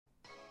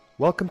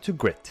Welcome to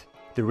Grit,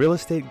 the Real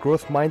Estate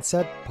Growth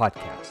Mindset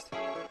podcast,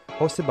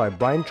 hosted by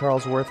Brian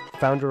Charlesworth,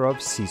 founder of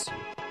Sisu.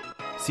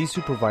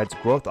 Sisu provides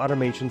growth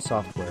automation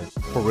software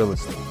for real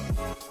estate.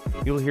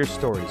 You'll hear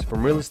stories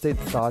from real estate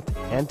thought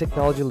and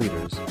technology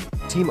leaders,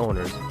 team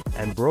owners,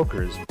 and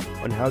brokers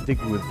on how they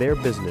grew their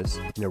business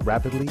in a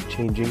rapidly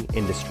changing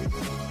industry.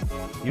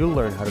 You'll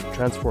learn how to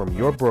transform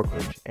your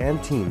brokerage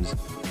and teams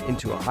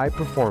into a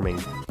high-performing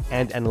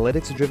and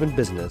analytics-driven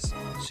business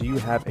so you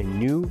have a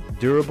new,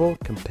 durable,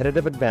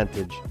 competitive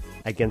advantage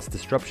against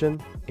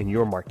disruption in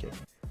your market.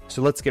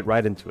 So let's get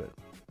right into it.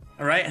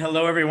 All right.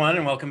 Hello, everyone,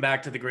 and welcome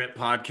back to the Grit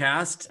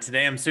podcast.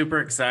 Today, I'm super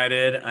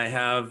excited. I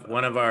have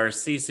one of our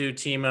Sisu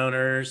team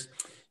owners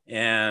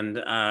and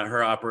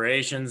her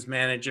operations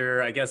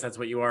manager. I guess that's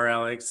what you are,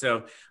 Alex.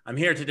 So I'm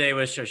here today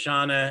with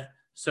Shoshana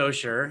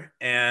Socher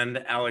and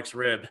Alex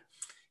Ribb.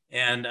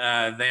 And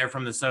they are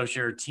from the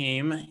Socher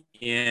team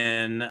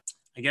in,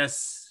 I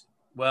guess,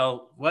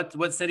 well,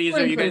 what cities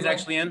are you guys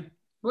actually in?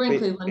 We're in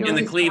Cleveland. In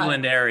the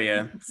Cleveland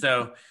area.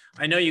 So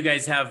I know you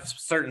guys have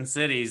certain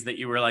cities that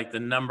you were like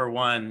the number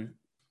one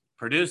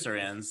producer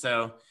in.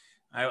 So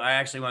I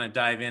actually want to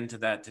dive into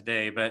that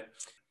today. But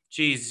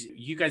geez,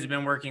 you guys have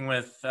been working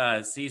with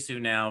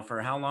Sisu now for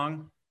how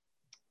long?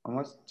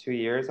 Almost 2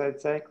 years, I'd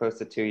say, close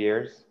to 2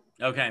 years.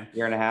 Okay.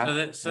 Year and a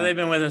half. So they've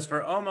been with us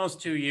for almost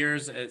 2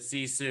 years at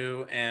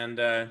Sisu,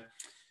 and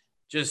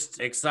just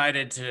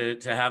excited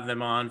to have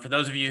them on. For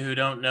those of you who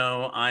don't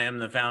know, I am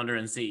the founder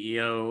and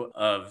CEO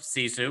of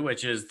Sisu,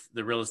 which is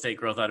the real estate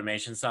growth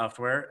automation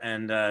software.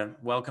 And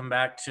welcome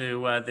back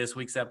to this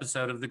week's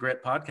episode of the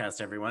Grit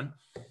podcast, everyone.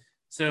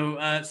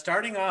 So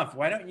starting off,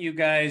 why don't you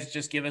guys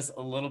just give us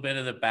a little bit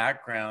of the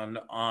background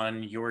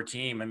on your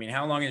team? I mean,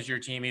 how long has your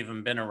team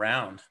even been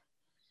around?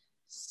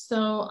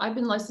 So I've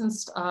been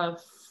licensed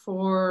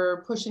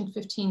for pushing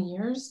 15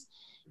 years.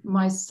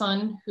 My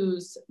son,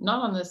 who's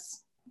not on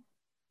this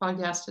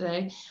podcast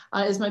today,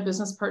 is my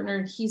business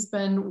partner. He's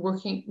been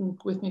working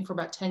with me for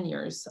about 10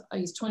 years.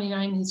 He's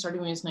 29. He started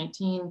when he was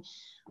 19.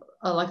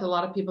 Like a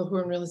lot of people who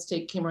are in real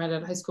estate, came right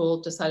out of high school,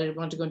 decided he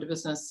wanted to go into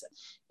business.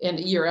 And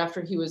a year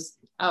after he was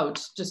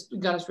out, just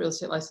got his real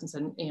estate license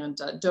and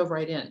dove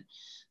right in.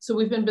 So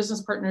we've been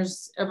business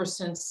partners ever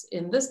since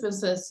in this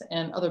business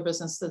and other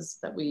businesses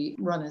that we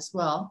run as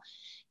well.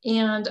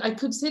 And I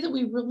could say that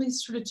we really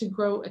started to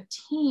grow a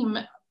team.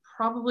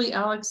 Probably,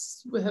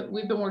 Alex,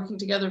 we've been working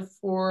together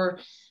for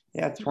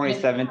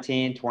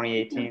 2017,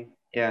 2018.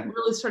 Yeah.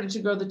 Really started to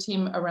grow the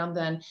team around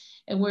then.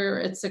 And we're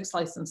at 6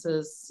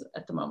 licenses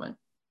at the moment.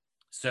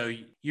 So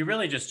you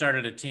really just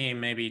started a team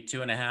maybe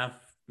 2.5,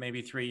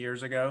 maybe 3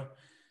 years ago.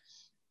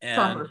 And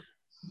Proper.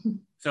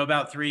 So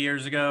about 3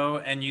 years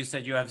ago, and you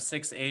said you have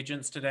 6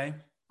 agents today?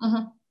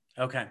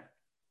 Mm-hmm. Okay.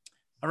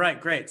 All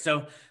right, great.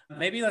 So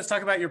maybe let's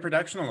talk about your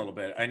production a little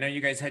bit. I know you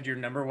guys had your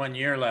number one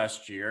year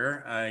last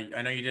year.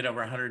 I know you did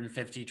over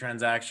 150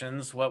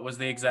 transactions. What was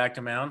the exact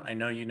amount? I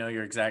know you know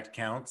your exact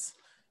counts,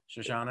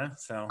 Shoshana.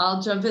 So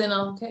I'll jump in.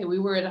 Okay, we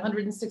were at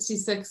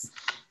 166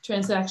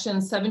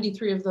 transactions.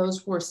 73 of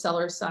those were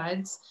seller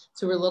sides,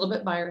 so we're a little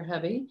bit buyer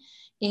heavy.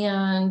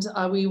 And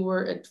we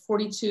were at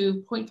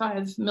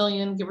 42.5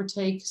 million, give or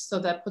take. So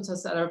that puts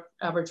us at our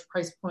average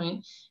price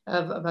point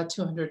of about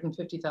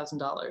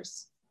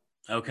 $250,000.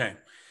 Okay.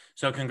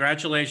 So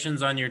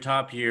congratulations on your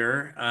top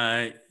year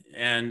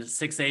and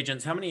 6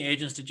 agents. How many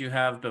agents did you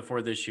have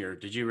before this year?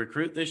 Did you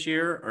recruit this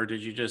year, or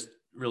did you just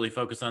really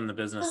focus on the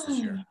business this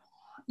year?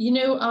 You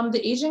know,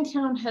 the agent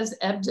count has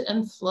ebbed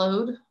and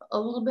flowed a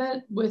little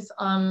bit with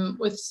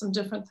some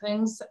different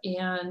things.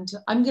 And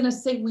I'm going to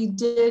say we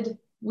did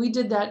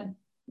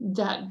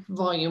that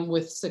volume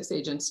with 6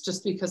 agents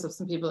just because of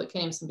some people that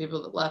came, some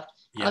people that left.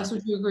 Yeah. Alex,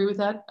 would you agree with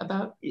that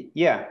about?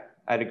 Yeah,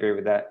 I'd agree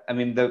with that. I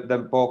mean,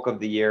 the bulk of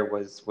the year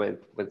was with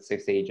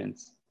 6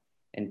 agents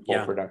in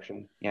full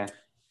production. Yeah.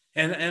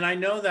 And I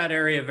know that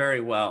area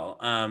very well.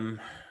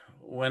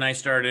 When I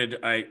started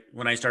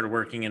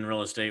working in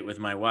real estate with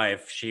my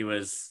wife, she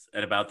was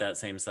at about that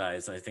same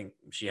size. I think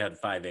she had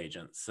 5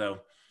 agents. So.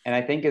 And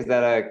I think, is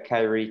that a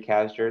Kyrie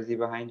Cavs jersey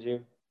behind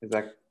you? Is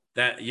that?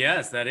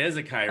 Yes, that is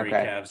a Kyrie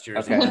Cavs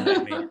jersey.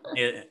 Okay.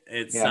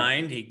 It's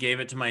signed. He gave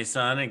it to my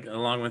son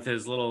along with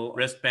his little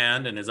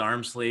wristband and his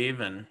arm sleeve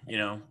and,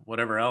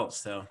 whatever else.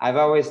 So I've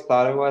always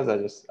thought it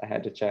was. I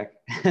had to check.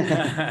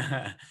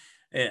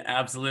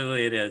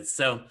 Absolutely, it is.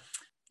 So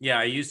yeah,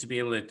 I used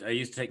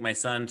to take my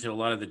son to a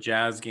lot of the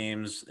Jazz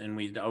games, and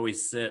we'd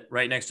always sit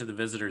right next to the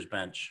visitors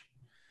bench.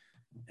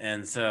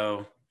 And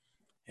so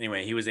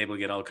anyway, he was able to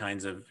get all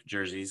kinds of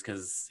jerseys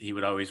because he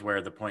would always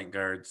wear the point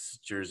guard's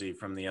jersey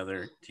from the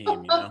other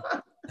team,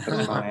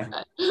 That's fine.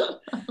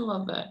 I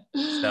love that.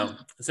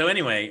 So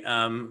anyway,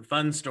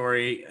 fun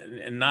story,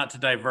 and not to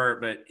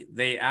divert, but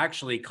they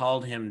actually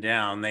called him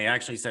down. They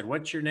actually said,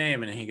 "What's your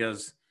name?" And he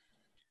goes,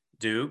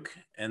 "Duke."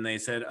 And they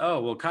said,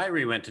 "Oh, well,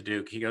 Kyrie went to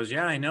Duke." He goes,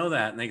 "Yeah, I know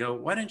that." And they go,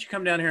 "Why don't you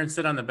come down here and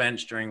sit on the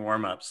bench during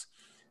warmups?"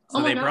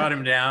 So they brought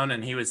him down,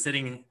 and he was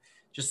sitting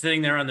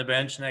there on the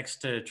bench next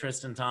to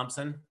Tristan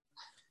Thompson.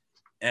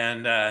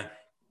 And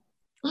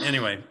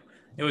anyway,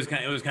 It was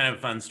kind of a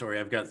fun story.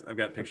 I've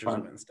got pictures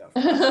of it and stuff.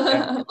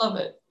 I love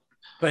it.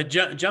 But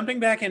jumping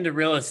back into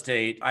real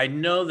estate, I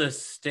know the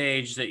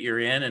stage that you're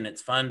in, and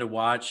it's fun to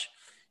watch.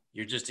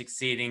 You're just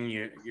exceeding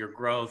your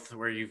growth,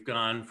 where you've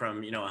gone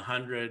from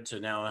 100 to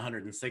now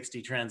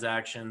 160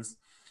 transactions,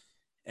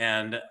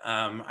 and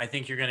I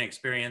think you're going to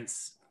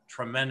experience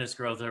tremendous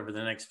growth over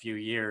the next few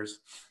years.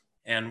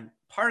 And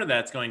part of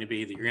that's going to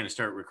be that you're going to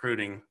start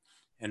recruiting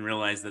and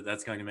realize that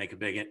that's going to make a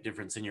big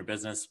difference in your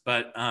business.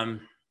 But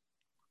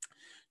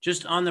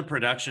just on the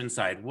production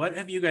side, what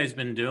have you guys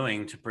been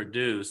doing to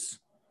produce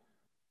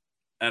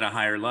at a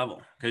higher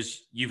level?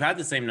 Because you've had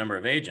the same number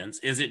of agents.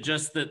 Is it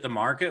just that the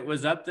market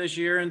was up this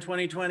year in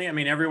 2020? I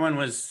mean, everyone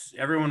was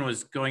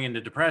going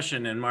into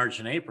depression in March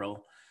and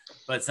April,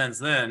 but since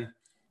then,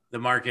 the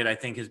market, I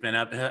think, has been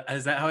up.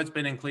 Is that how it's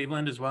been in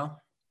Cleveland as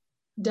well?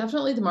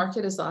 Definitely the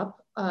market is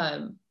up.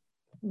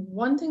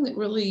 One thing that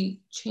really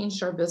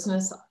changed our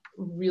business,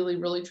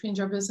 really changed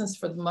our business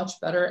for the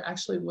much better,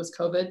 actually, was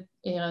COVID.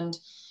 And,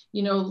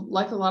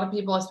 like a lot of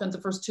people, I spent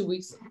the first 2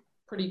 weeks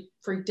pretty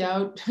freaked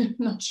out,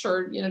 not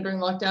sure, during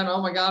lockdown,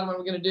 oh my God, what are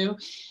we going to do?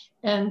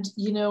 And,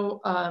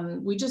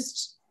 we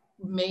just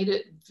made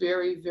it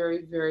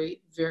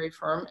very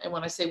firm. And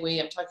when I say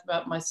we, I'm talking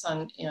about my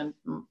son and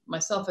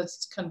myself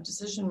as kind of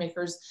decision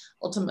makers,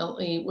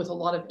 ultimately with a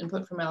lot of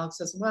input from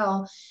Alex as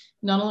well.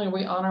 Not only are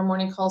we on our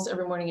morning calls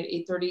every morning at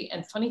 8:30,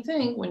 and funny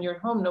thing, when you're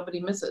at home, nobody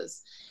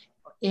misses.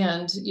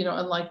 And,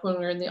 unlike when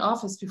we were in the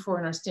office before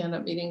in our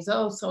stand-up meetings,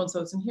 oh,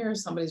 so-and-so's in here,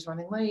 somebody's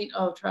running late,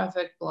 oh,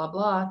 traffic, blah,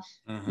 blah.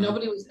 Mm-hmm.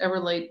 Nobody was ever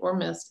late or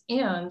missed.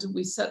 And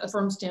we set a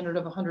firm standard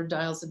of 100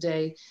 dials a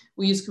day.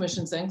 We use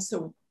CommissionSync,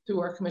 so through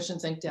our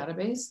CommissionSync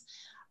database.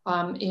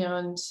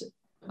 And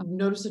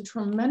notice a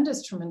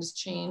tremendous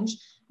change.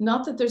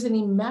 Not that there's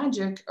any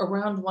magic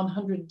around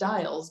 100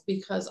 dials,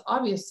 because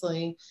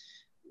obviously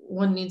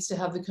one needs to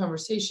have the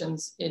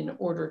conversations in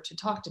order to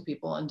talk to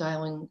people, and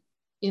dialing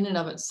in and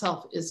of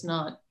itself is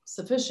not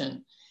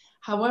sufficient.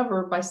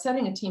 However, by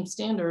setting a team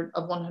standard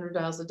of 100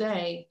 dials a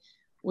day,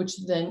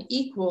 which then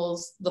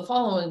equals the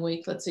following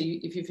week, let's say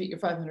if you hit your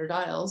 500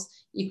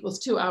 dials, equals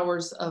 2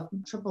 hours of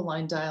triple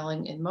line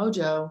dialing in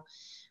Mojo,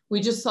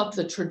 we just saw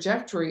the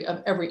trajectory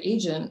of every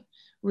agent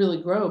really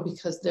grow,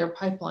 because their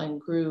pipeline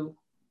grew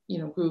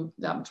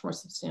that much more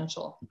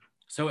substantial.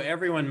 So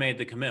everyone made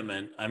the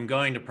commitment, I'm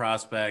going to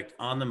prospect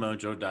on the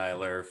Mojo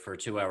dialer for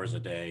 2 hours a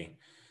day.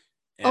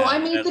 Oh, I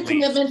made the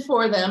commitment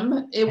for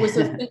them.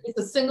 It's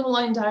a single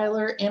line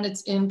dialer, and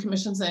it's in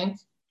CommissionSync.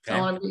 So I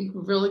want to be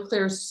really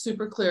clear,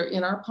 super clear,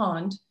 in our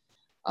pond.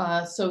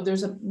 So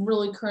there's a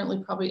really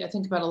currently probably, I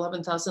think, about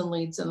 11,000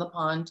 leads in the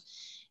pond,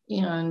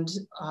 and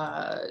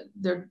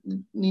they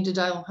need to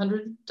dial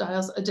 100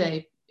 dials a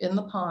day in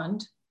the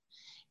pond.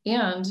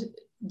 And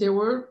there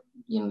were,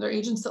 there are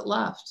agents that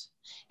left.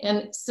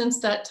 And since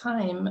that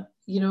time,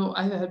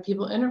 I've had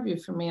people interview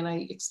for me, and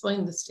I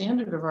explained the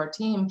standard of our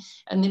team,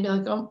 and they'd be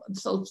like, oh,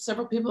 so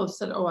several people have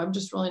said, oh, I'm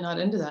just really not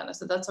into that. And I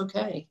said, that's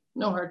okay.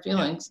 No hard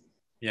feelings.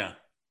 Yeah.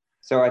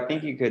 So I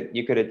think you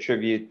could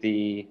attribute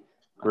the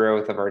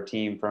growth of our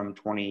team from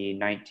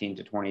 2019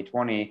 to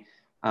 2020.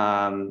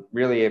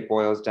 Really, it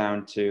boils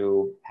down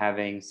to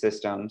having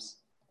systems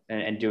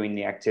and doing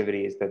the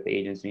activities that the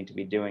agents need to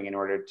be doing in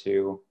order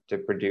to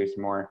produce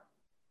more.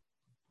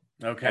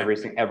 Okay.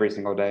 Every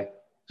single day.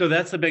 So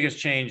that's the biggest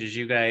change, is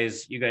you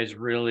guys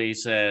really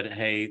said,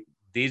 hey,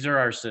 these are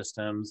our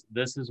systems.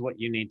 This is what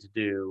you need to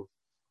do.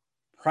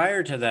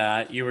 Prior to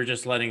that, you were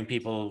just letting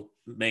people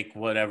make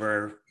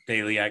whatever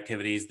daily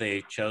activities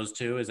they chose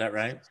to. Is that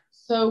right?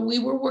 So we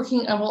were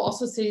working, I will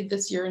also say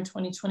this year in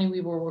 2020,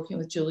 we were working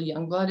with Julie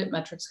Youngblood at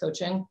Metrics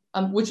Coaching,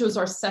 which was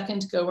our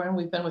second go round.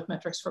 We've been with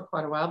Metrics for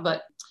quite a while,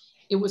 but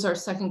it was our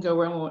second go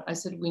round when I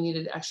said we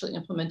needed actually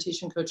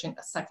implementation coaching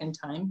a second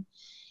time.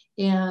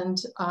 And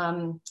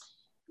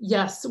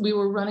yes, we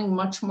were running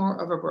much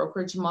more of a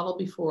brokerage model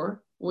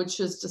before, which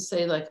is to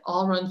say, like,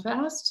 I'll run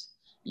fast.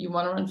 You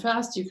want to run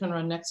fast, you can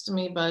run next to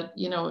me. But,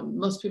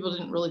 most people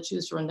didn't really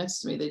choose to run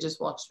next to me. They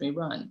just watched me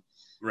run.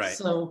 Right.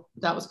 So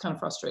that was kind of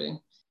frustrating.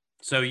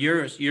 So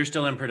you're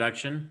still in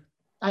production?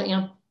 I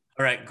am.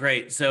 All right,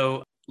 great.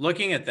 So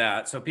looking at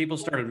that, so people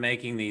started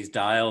making these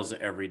dials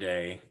every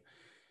day.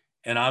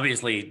 And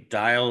obviously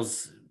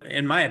dials,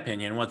 in my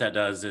opinion, what that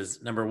does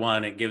is, number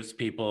one, it gives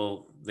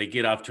people, they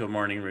get off to a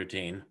morning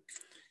routine.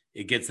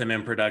 It gets them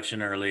in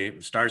production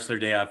early, starts their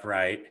day off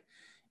right.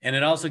 And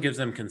it also gives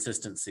them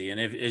consistency. And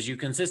as you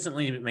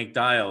consistently make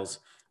dials,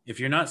 if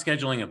you're not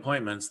scheduling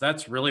appointments,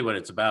 that's really what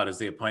it's about, is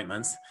the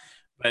appointments.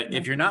 But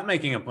if you're not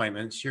making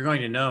appointments, you're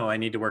going to know, I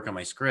need to work on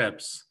my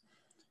scripts.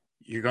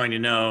 You're going to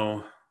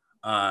know,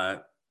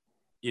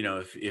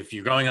 if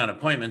you're going on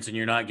appointments and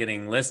you're not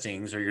getting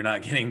listings, or you're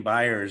not getting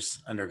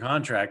buyers under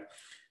contract,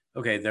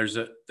 okay, there's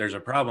a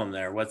problem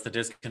there. What's the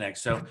disconnect?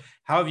 So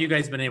how have you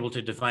guys been able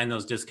to define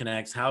those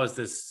disconnects? How has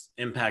this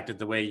impacted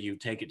the way you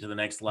take it to the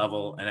next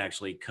level and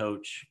actually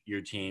coach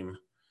your team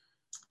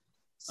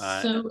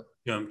to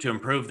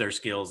improve their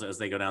skills as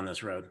they go down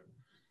this road?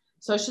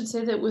 So I should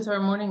say that with our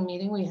morning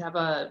meeting, we have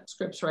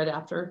scripts right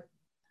after.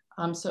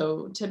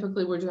 So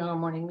typically we're doing our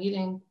morning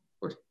meeting,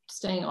 we're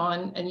staying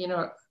on, and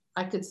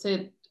I could say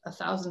it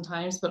 1,000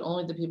 times, but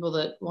only the people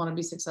that want to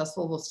be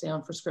successful will stay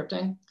on for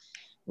scripting,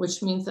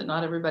 which means that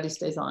not everybody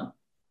stays on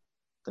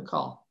the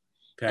call.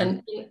 Okay.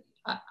 And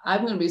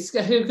I'm going to be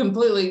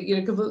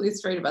completely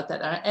straight about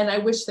that. And I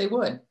wish they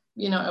would,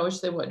 I wish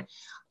they would.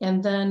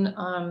 And then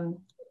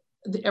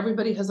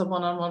everybody has a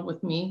one-on-one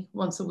with me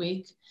once a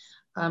week.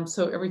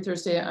 So every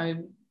Thursday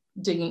I'm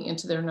digging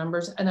into their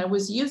numbers, and I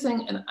was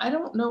using, and I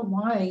don't know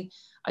why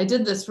I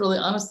did this really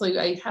honestly.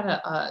 I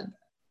had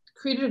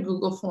created a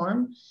Google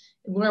form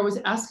where I was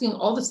asking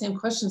all the same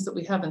questions that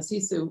we have in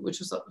Sisu, which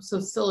was so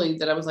silly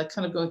that I was like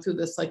kind of going through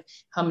this, like,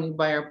 how many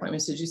buyer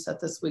appointments did you set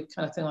this week,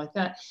 kind of thing like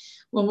that.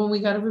 Well, when we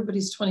got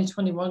everybody's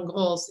 2021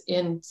 goals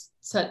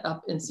set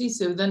up in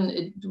Sisu, then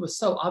it was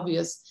so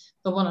obvious.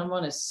 The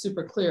one-on-one is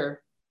super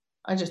clear.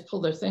 I just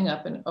pulled their thing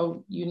up and,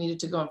 oh, you needed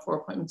to go on 4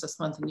 appointments this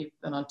month and you've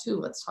been on 2.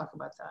 Let's talk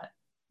about that.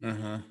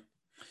 Mm-hmm.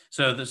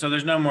 So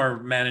there's no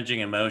more managing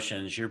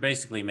emotions. You're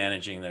basically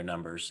managing their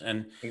numbers.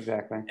 And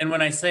exactly. And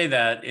when I say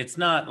that, it's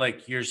not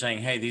like you're saying,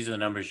 hey, these are the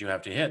numbers you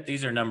have to hit.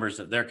 These are numbers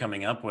that they're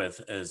coming up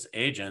with as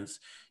agents.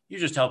 You're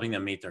just helping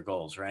them meet their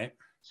goals, right?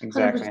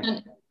 Exactly.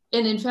 100%.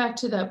 And in fact,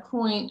 to that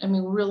point, I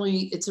mean,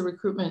 really, it's a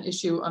recruitment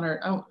issue on our,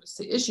 I won't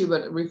say issue,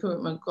 but a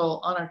recruitment goal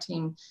on our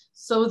team,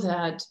 so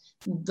that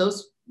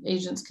those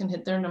agents can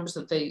hit their numbers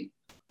that they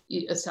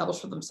establish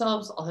for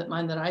themselves. I'll hit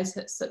mine that I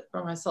set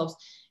for myself.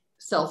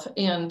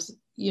 And,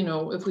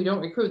 if we don't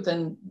recruit,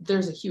 then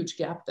there's a huge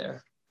gap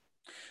there.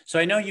 So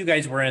I know you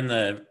guys were in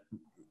the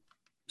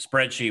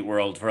spreadsheet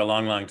world for a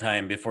long, long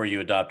time before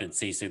you adopted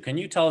Sisu. Can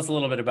you tell us a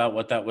little bit about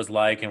what that was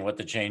like and what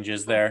the change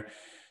is there?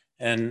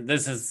 And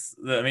this is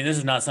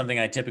not something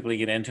I typically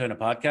get into in a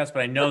podcast,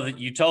 but I know that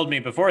you told me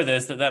before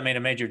this that made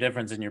a major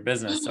difference in your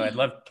business. So I'd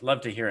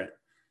love to hear it.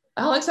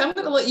 Alex, I'm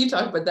going to let you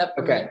talk about that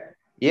for a minute.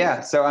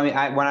 Yeah. So,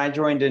 when I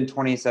joined in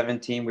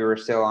 2017, we were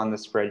still on the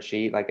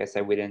spreadsheet. Like I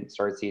said, we didn't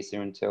start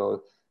Sisu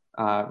until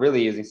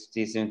really using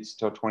Sisu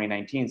until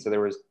 2019. So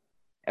there was,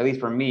 at least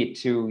for me,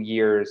 2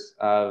 years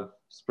of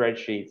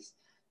spreadsheets.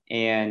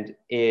 And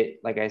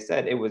like I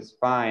said, it was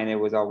fine. It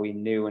was all we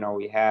knew and all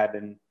we had.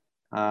 And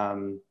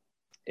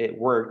it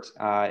worked.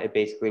 It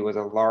basically was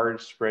a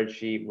large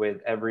spreadsheet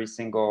with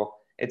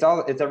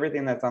it's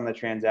everything that's on the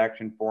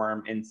transaction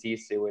form in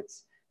Sisu.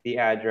 It's the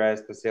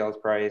address, the sales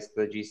price,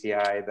 the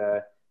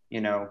GCI,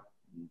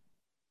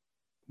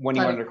 when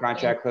you under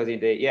contract, closing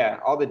date. Yeah,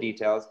 all the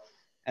details.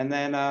 And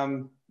then,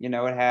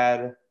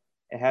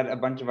 it had a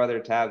bunch of other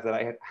tabs that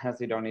I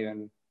honestly don't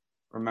even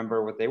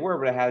remember what they were,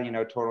 but it had,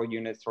 total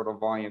units, total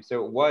volume.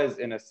 So it was,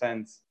 in a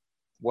sense,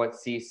 what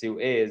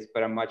Sisu is,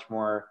 but a much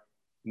more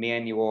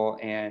manual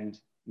and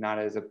not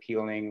as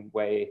appealing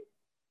way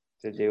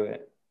to do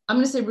it. I'm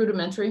going to say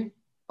rudimentary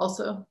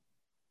also.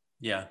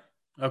 Yeah.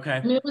 Okay.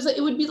 I mean,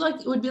 it would be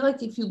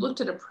like if you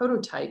looked at a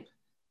prototype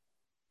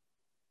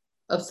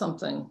of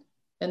something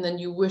and then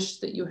you wish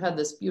that you had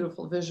this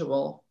beautiful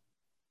visual.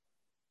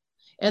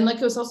 And like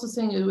I was also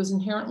saying, it was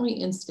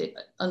inherently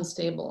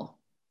unstable,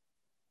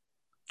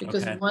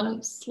 because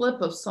one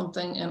slip of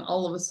something and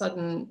all of a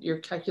sudden your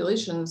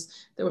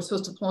calculations that were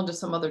supposed to pull into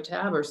some other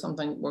tab or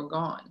something were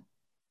gone.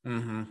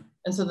 Mm-hmm.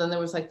 And so then there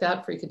was like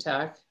that freak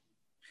attack.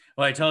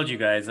 Well, I told you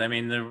guys, I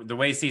mean, the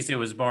way Sisu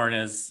was born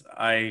is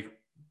I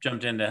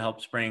jumped in to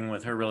help Spring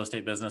with her real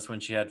estate business when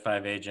she had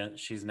 5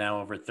 agents. She's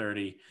now over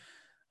 30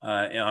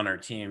 on her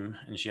team,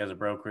 and she has a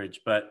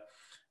brokerage. But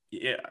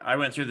I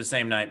went through the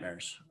same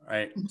nightmares,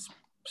 right?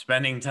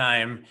 Spending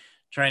time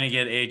trying to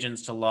get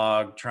agents to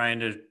log, trying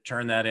to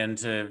turn that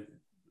into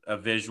a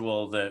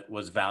visual that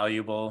was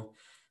valuable,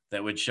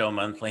 that would show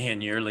monthly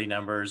and yearly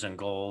numbers and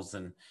goals.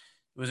 And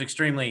it was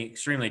extremely,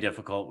 extremely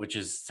difficult, which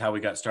is how we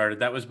got started.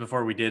 That was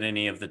before we did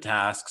any of the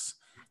tasks,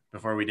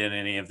 before we did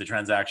any of the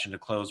transaction to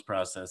close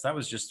process. That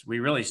was just, we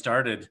really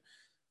started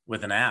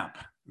with an app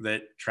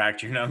that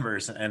tracked your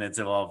numbers, and it's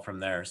evolved from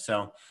there.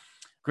 So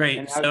great.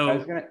 And so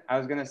I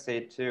was gonna say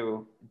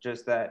too,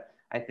 just that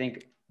I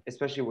think,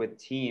 especially with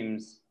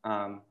teams,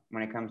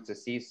 when it comes to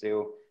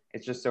Sisu,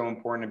 it's just so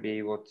important to be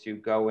able to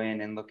go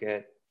in and look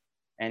at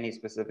any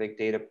specific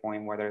data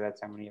point, whether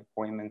that's how many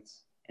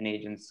appointments an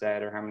agent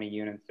set or how many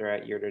units they're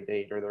at year to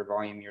date or their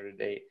volume year to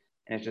date.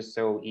 And it's just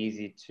so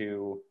easy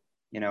to,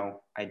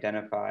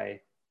 identify,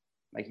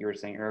 like you were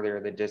saying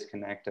earlier, the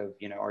disconnect of,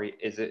 do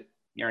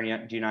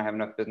you not have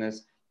enough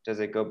business? Does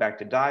it go back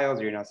to dials,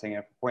 or you're not setting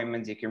up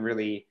appointments? You can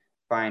really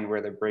find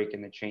where the break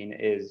in the chain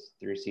is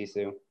through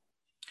Sisu.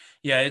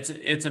 Yeah,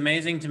 it's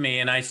amazing to me.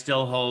 And I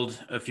still hold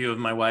a few of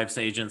my wife's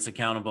agents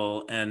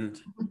accountable. And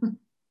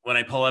when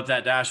I pull up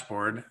that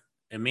dashboard,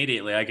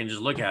 immediately I can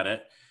just look at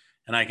it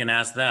and I can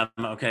ask them,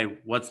 okay,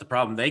 what's the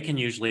problem? They can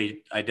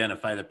usually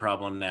identify the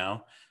problem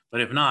now, but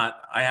if not,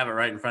 I have it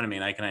right in front of me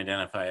and I can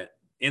identify it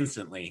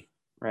instantly.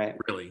 Right.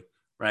 Really.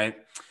 Right.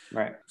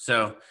 Right.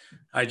 So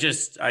I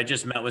just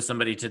met with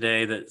somebody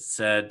today that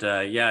said,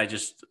 I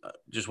just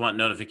want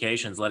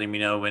notifications letting me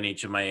know when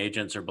each of my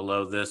agents are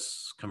below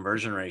this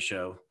conversion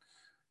ratio.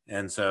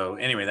 And so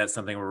anyway, that's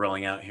something we're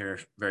rolling out here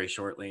very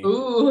shortly.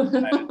 Ooh.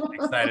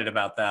 Excited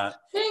about that.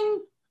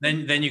 Ding.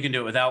 Then you can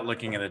do it without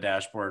looking at a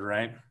dashboard,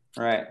 right?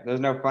 Right. There's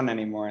no fun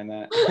anymore in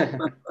that.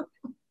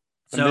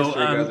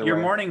 So your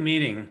morning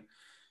meeting,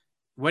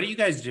 what do you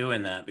guys do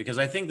in that? Because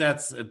I think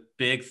that's a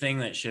big thing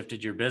that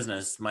shifted your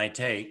business. My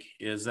take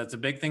is that's a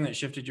big thing that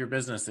shifted your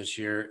business this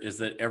year, is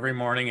that every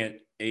morning at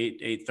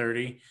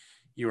 8:30,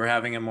 you were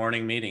having a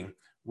morning meeting.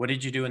 What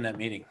did you do in that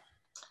meeting?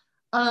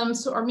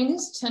 So our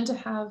meetings tend to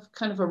have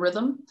kind of a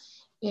rhythm,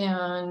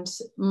 and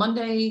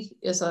Monday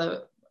is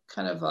a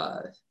kind of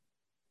a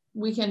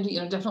weekend,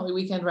 definitely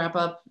weekend wrap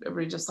up.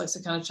 Everybody just likes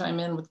to kind of chime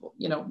in with,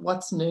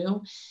 what's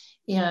new,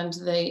 and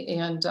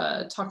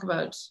talk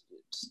about,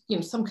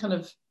 some kind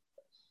of,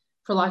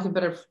 for lack of a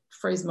better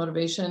phrase,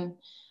 motivation.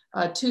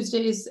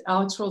 Tuesdays,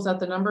 Alex rolls out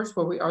the numbers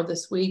where we are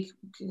this week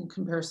in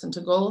comparison to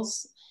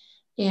goals.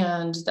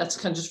 And that's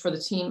kind of just for the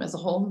team as a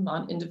whole,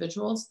 not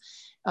individuals,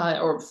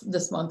 or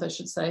this month, I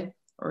should say,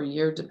 or a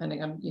year,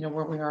 depending on,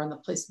 where we are in the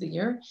place of the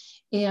year.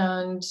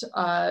 And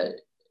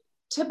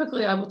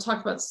typically I will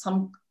talk about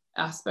some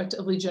aspect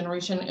of lead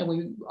generation, and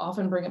we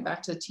often bring it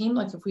back to the team.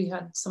 Like if we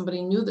had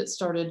somebody new that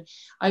started,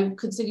 I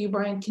could say to you,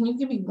 Brian, can you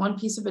give me one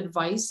piece of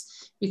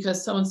advice,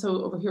 because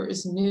so-and-so over here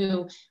is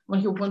new. I want to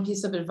hear one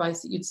piece of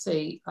advice that you'd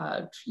say,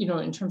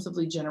 in terms of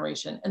lead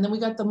generation. And then we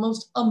got the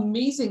most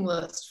amazing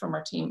list from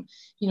our team.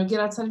 Get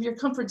outside of your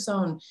comfort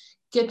zone,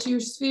 get to your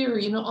sphere,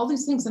 all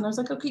these things. And I was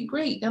like, okay,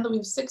 great. Now that we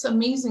have 6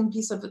 amazing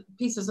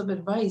pieces of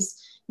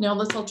advice, now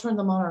let's all turn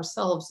them on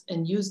ourselves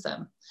and use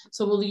them.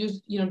 So we'll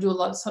use, do a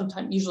lot,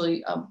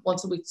 usually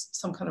once a week,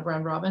 some kind of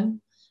round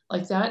robin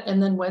like that.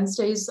 And then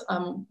Wednesdays,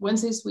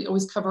 we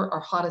always cover our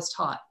hottest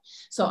hot.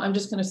 So I'm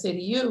just going to say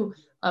to you,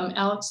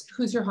 Alex,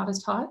 who's your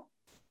hottest hot?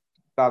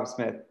 Bob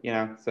Smith,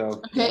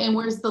 so. Okay, and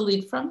where's the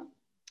lead from?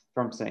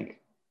 From Sync.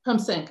 From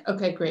Sync.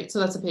 Okay, great. So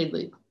that's a paid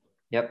lead.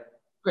 Yep.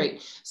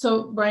 Great.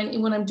 So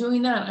Brian, when I'm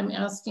doing that, I'm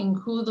asking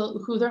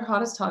who their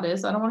hottest hot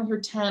is. I don't want to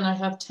hear 10. I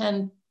have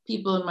 10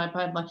 people in my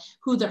pipeline,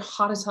 who their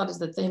hottest hot is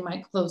that they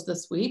might close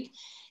this week.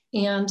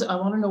 And I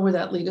want to know where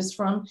that lead is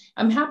from.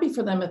 I'm happy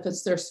for them if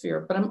it's their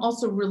sphere, but I'm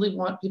also really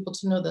want people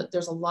to know that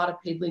there's a lot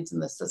of paid leads in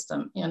the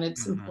system. And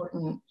it's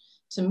important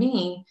to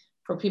me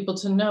for people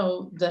to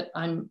know that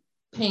I'm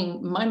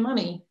paying my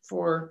money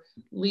for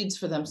leads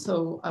for them.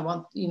 So I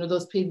want,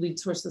 those paid lead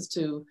sources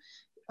to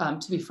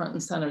be front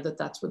and center,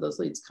 that's where those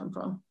leads come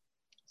from.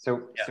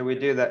 So we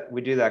do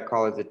that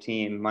call as a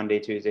team. Monday,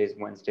 Tuesdays,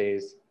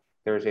 Wednesdays,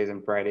 Thursdays,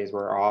 and Fridays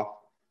we're off.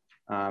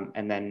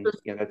 And then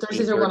that's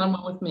Thursdays are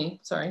one-on-one with me.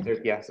 Sorry.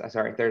 Thursdays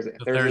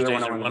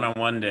are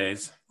one-on-one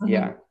days.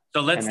 Yeah.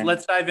 So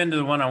let's dive into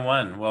the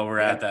one-on-one while we're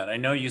at that. I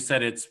know you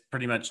said it's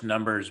pretty much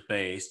numbers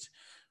based,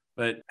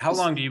 but how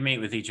long do you meet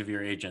with each of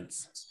your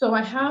agents? So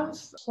I have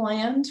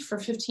planned for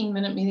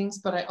 15-minute meetings,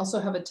 but I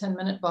also have a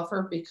 10-minute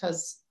buffer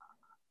because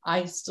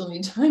I still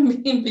need time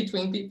in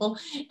between people,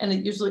 and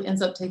it usually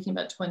ends up taking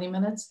about 20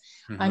 minutes.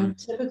 I'm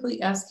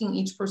typically asking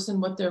each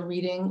person what they're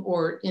reading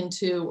or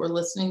into or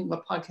listening,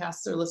 what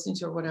podcasts they're listening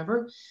to or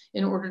whatever,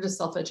 in order to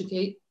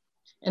self-educate.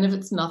 And if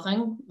it's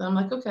nothing, then I'm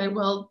like, okay,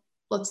 well,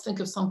 let's think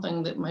of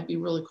something that might be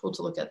really cool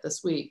to look at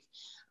this week.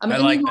 I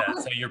like that.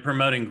 So you're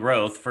promoting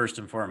growth first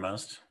and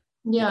foremost.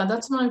 Yeah,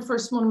 that's one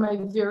of my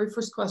very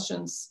first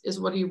questions is,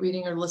 what are you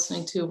reading or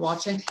listening to,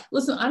 watching?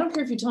 Listen, I don't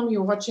care if you tell me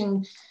you're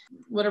watching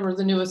whatever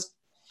the newest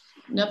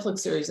Netflix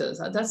series is.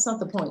 That's not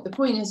the point. The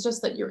point is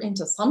just that you're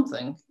into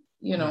something,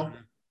 I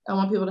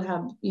want people to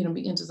have,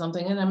 be into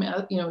something. And I'm,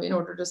 in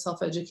order to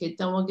self-educate,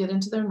 then we'll get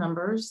into their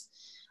numbers,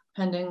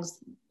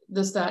 pendings,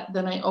 this, that.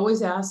 Then I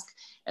always ask,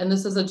 and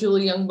this is a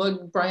Julie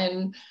Youngblood,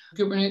 Brian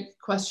Gubernick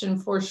question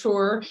for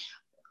sure,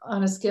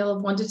 on a scale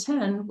of 1 to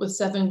 10, with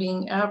 7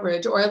 being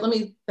average, or let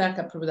me back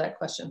up for that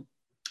question.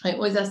 I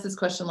always ask this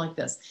question like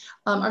this.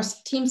 Our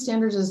team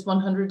standards is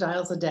 100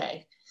 dials a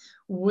day,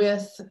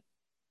 with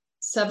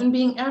 7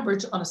 being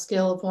average. On a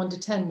scale of 1 to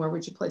 10, where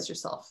would you place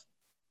yourself?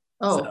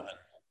 Oh,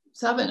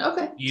 7.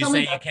 Okay. You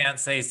say you can't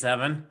say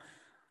 7?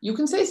 You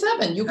can say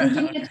 7. You can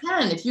give me a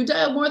 10. If you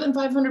dial more than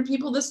 500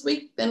 people this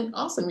week, then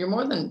awesome. You're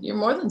more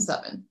than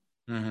 7.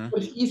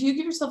 But if you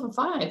give yourself a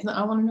 5, then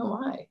I want to know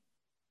why.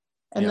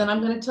 And then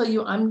I'm going to tell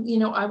you,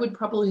 I would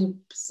probably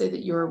say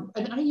that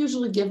and I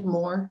usually give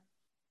more,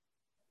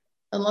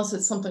 unless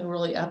it's something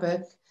really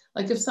epic.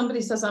 Like if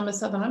somebody says I'm a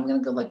 7, I'm going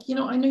to go like,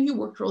 I know you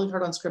worked really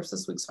hard on scripts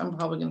this week, so I'm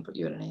probably going to put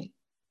you at an 8.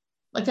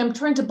 Like I'm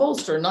trying to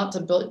bolster, not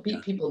to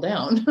beat people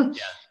down.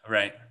 Yeah,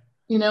 right.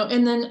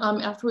 And then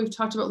after we've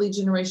talked about lead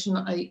generation,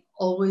 I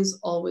always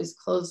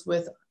close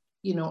with,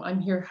 I'm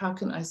here. How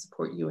can I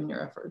support you in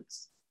your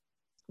efforts?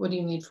 What do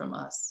you need from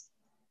us?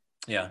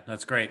 Yeah,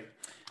 that's great.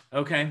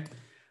 Okay.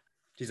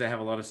 Geez, I have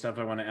a lot of stuff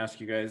I want to ask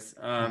you guys.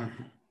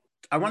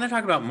 I want to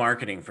talk about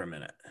marketing for a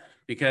minute,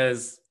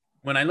 because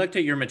when I looked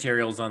at your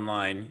materials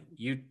online,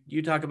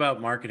 you talk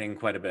about marketing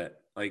quite a bit.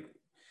 Like,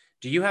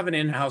 do you have an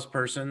in-house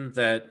person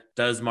that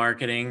does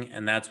marketing,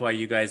 and that's why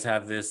you guys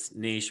have this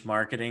niche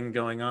marketing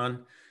going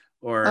on?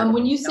 Or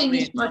when you say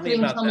niche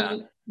marketing,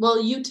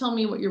 you tell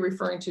me what you're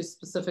referring to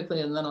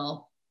specifically, and then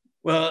I'll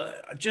Well,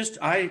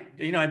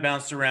 I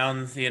bounced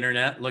around the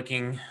internet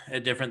looking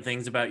at different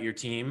things about your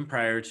team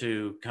prior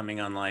to coming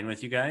online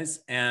with you guys.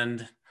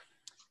 And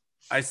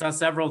I saw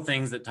several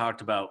things that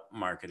talked about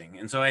marketing.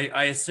 And so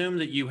I assume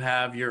that you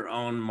have your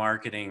own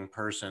marketing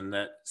person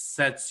that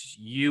sets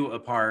you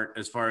apart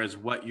as far as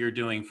what you're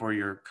doing for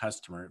your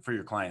customer, for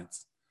your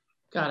clients.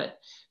 Got it.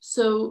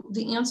 So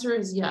the answer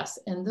is yes.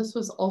 And this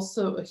was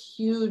also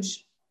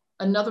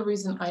another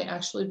reason I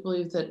actually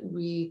believe that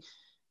we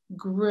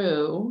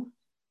grew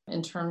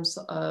in terms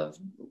of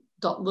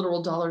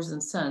literal dollars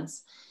and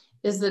cents,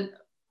 is that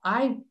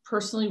I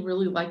personally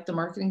really like the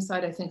marketing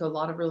side. I think a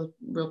lot of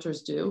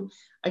realtors do.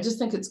 I just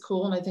think it's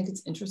cool and I think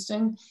it's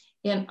interesting.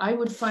 And I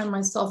would find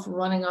myself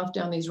running off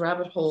down these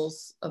rabbit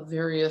holes of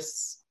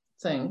various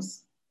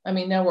things. I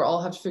mean, now we're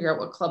all have to figure out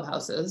what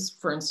Clubhouse is,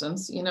 for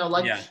instance,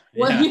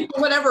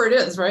 whatever it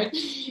is, right?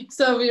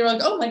 So you're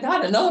like, oh my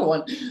God, another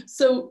one.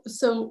 So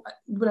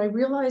what I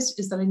realized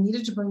is that I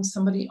needed to bring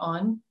somebody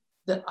on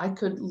that I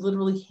could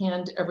literally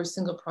hand every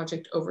single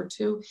project over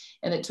to.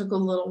 And it took a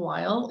little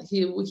while.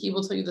 He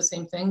will tell you the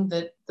same thing,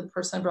 that the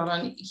person I brought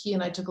on, he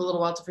and I took a little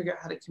while to figure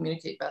out how to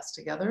communicate best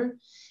together.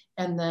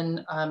 And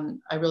then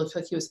I really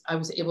feel like I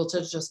was able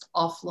to just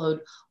offload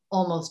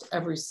almost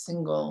every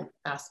single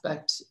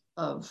aspect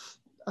of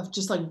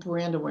just like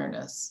brand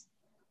awareness.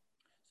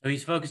 So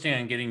he's focusing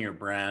on getting your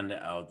brand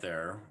out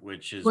there,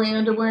 which is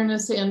brand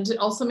awareness, and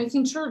also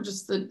making sure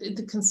just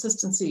the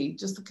consistency,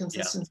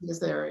 is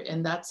there.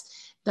 And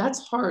that's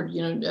hard,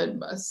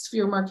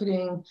 sphere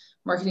marketing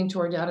to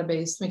our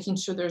database, making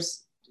sure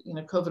there's,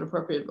 COVID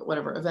appropriate, but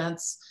whatever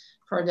events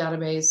for our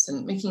database,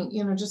 and making,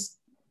 just.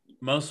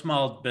 Most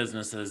small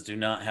businesses do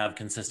not have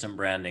consistent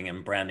branding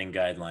and branding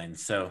guidelines.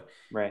 So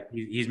right.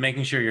 He's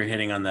making sure you're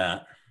hitting on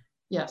that.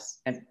 Yes.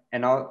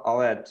 And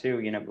I'll add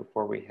too,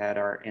 before we had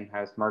our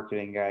in-house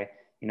marketing guy,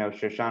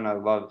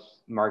 Shoshana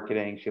loves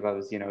marketing. She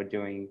loves,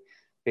 doing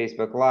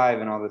Facebook Live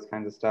and all this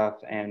kinds of stuff.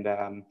 And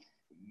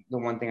the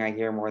one thing I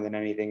hear more than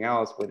anything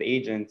else with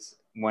agents,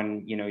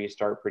 when, you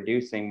start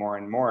producing more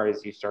and more,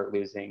 is you start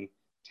losing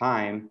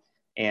time.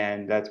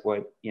 And that's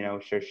what,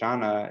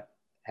 Shoshana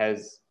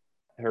has,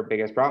 her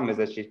biggest problem is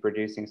that she's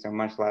producing so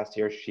much. Last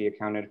year, she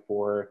accounted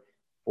for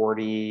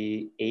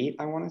 48,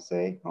 I want to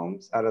say,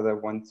 homes out of the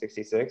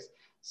 166.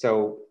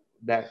 So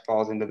that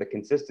falls into the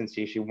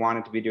consistency. She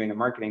wanted to be doing the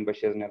marketing, but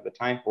she doesn't have the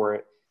time for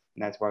it.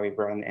 And that's why we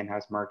brought in the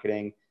in-house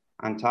marketing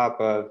on top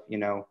of,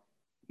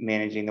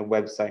 managing the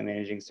website,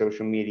 managing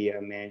social media,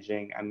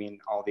 managing,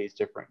 all these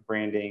different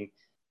branding,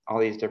 all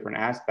these different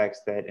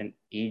aspects that an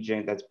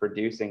agent that's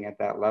producing at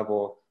that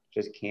level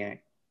just can't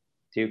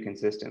do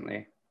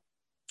consistently.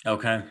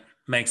 Okay.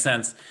 Makes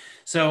sense.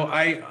 So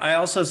I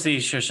also see,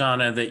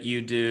 Shoshana, that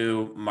you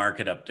do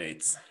market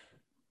updates.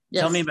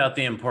 Yes. Tell me about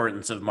the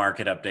importance of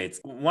market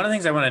updates. One of the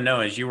things I want to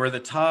know is you were the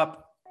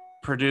top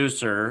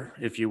producer,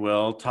 if you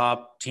will,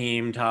 top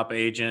team, top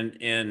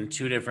agent in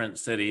 2 different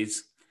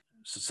cities,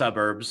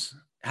 suburbs.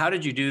 How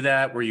did you do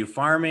that? Were you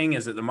farming?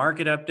 Is it the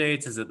market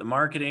updates? Is it the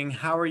marketing?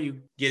 How are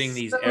you getting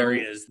these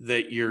areas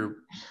that you're,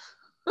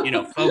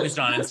 focused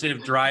on instead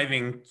of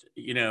driving,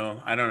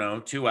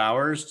 2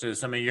 hours to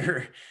some of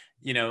your,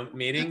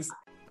 meetings?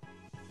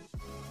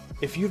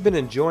 If you've been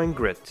enjoying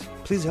Grit,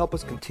 please help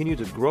us continue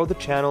to grow the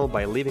channel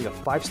by leaving a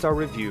 5-star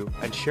review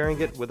and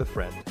sharing it with a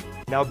friend.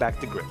 Now back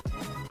to Grit.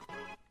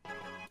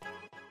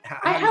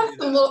 I have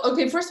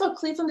first of all,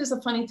 Cleveland is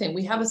a funny thing.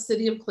 We have a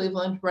city of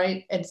Cleveland,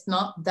 right? It's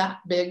not that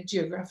big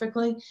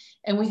geographically.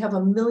 And we have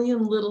a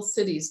million little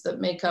cities that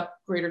make up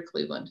greater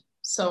Cleveland.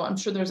 So I'm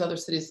sure there's other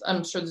cities.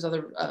 I'm sure there's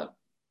other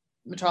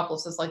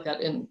metropolises like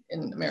that in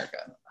America,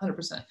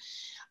 100%.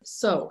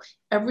 So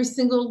every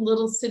single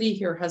little city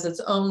here has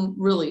its own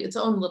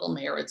little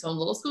mayor, its own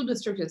little school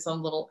district, its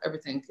own little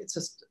everything. It's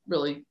just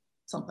really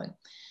something.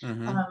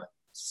 Mm-hmm.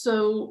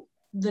 So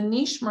the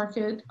niche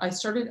market, I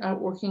started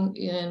out working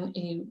in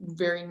a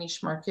very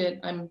niche market.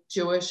 I'm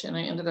Jewish, and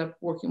I ended up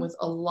working with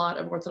a lot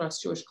of Orthodox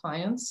Jewish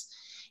clients.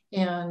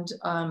 And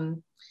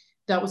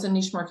that was a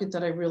niche market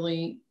that I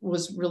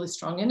was really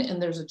strong in. And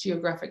there's a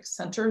geographic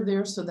center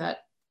there, so that,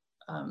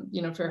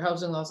 fair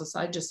housing laws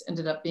aside, just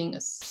ended up being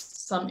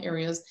some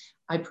areas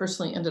I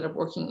personally ended up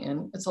working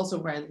in. It's also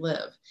where I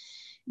live.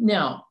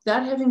 Now,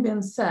 that having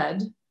been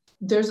said,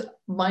 there's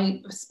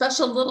my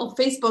special little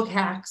Facebook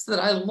hacks that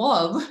I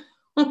love.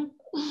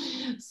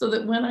 So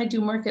that when I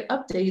do market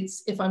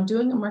updates, if I'm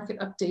doing a market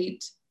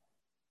update,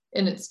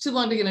 and it's too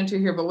long to get into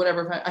here, but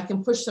whatever, I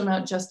can push them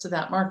out just to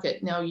that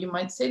market. Now, you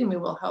might say to me,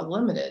 well, how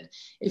limited?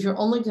 If you're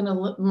only going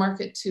to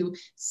market to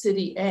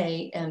city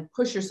A and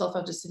push yourself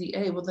out to city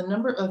A, well, the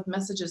number of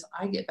messages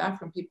I get back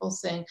from people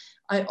saying,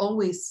 I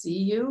always see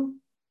you,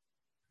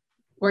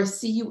 or I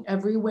see you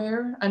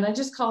everywhere. And I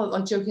just call it,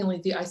 like, jokingly,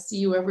 the I see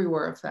you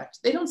everywhere effect.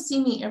 They don't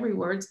see me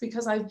everywhere. It's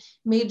because I've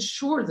made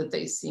sure that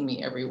they see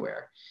me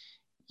everywhere.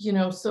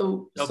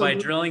 So by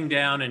drilling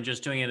down and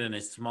just doing it in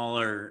a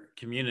smaller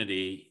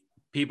community,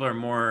 people are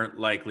more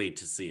likely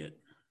to see it.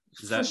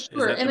 For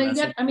sure. And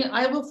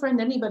I will friend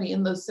anybody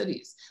in those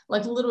cities.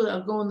 Like literally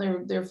I'll go in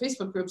their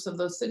Facebook groups of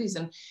those cities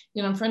and,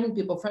 I'm friending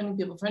people.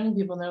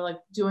 And they're like,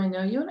 do I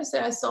know you? And I say,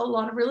 I sell a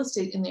lot of real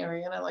estate in the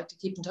area and I like to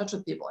keep in touch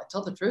with people. I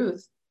tell the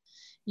truth,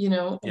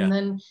 and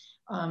then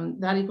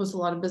that equals a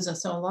lot of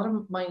business. So a lot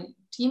of my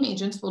team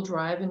agents will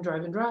drive.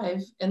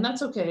 And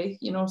that's okay.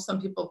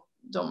 Some people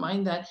don't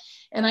mind that.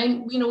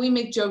 And we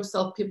make jokes,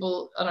 tell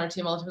people on our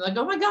team all the time, like,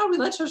 oh my God, we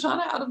let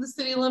Shoshana out of the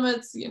city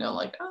limits,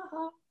 like,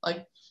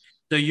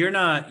 so you're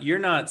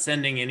not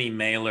sending any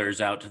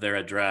mailers out to their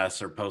address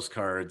or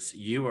postcards.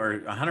 You are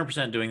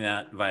 100% doing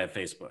that via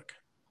Facebook.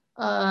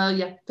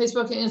 Yeah,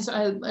 Facebook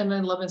and I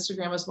love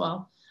Instagram as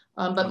well.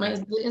 But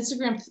the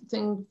Instagram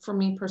thing for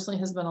me personally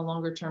has been a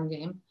longer term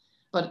game,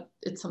 but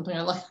it's something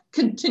I like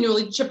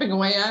continually chipping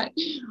away at.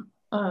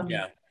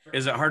 Yeah.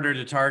 Is it harder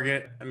to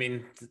target? I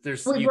mean,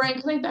 Wait,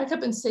 Brian, can I back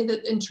up and say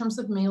that in terms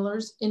of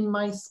mailers, in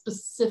my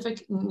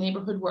specific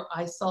neighborhood where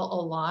I sell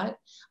a lot,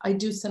 I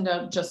do send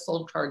out just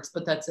sold cards,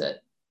 but that's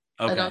it.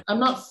 Okay. I'm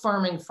not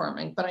farming,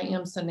 but I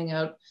am sending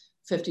out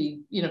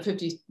 50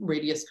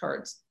 radius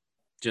cards.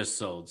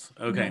 Just solds.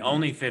 Okay. Mm-hmm.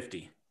 Only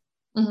 50.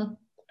 Mm-hmm.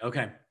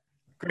 Okay.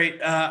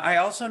 Great. I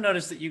also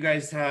noticed that you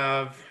guys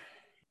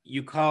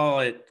you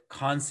call it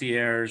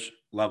concierge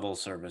level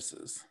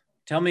services.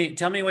 Tell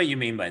me what you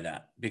mean by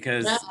that,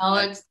 because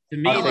Alex, to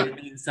me that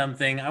means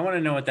something. I want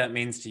to know what that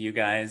means to you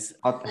guys,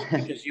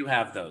 because you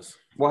have those.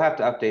 We'll have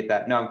to update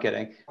that. No, I'm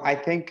kidding. I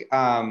think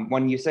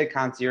when you say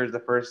concierge,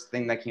 the first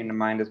thing that came to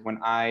mind is when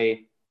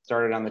I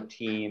started on the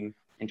team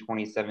in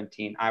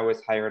 2017, I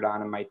was hired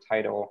on and my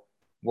title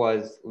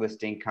was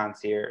listing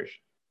concierge,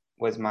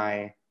 was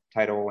my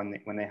title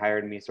when they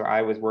hired me. So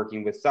I was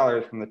working with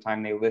sellers from the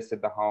time they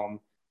listed the home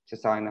to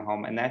selling the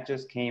home. And that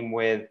just came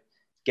with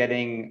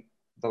getting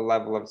the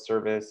level of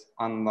service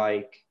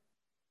unlike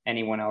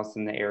anyone else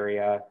in the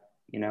area,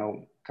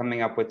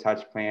 coming up with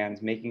touch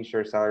plans, making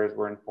sure sellers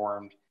were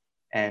informed,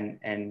 and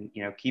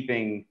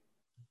keeping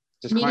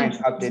just clients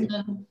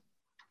updated.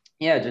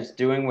 Yeah, just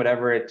doing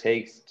whatever it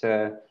takes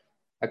to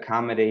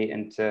accommodate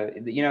and to,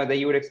 that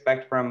you would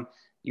expect from,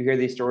 you hear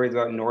these stories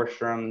about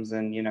Nordstrom's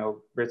and,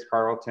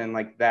 Ritz-Carlton,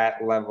 like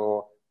that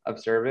level of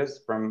service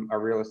from a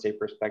real estate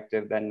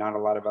perspective that not a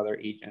lot of other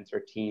agents or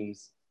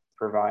teams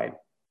provide.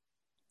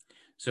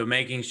 So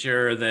making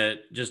sure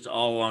that just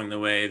all along the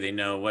way, they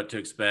know what to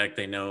expect.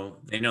 They know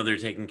they're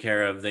taken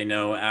care of. They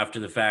know after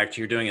the fact,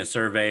 you're doing a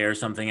survey or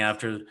something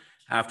after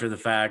the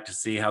fact to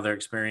see how their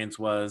experience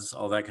was,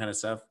 all that kind of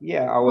stuff.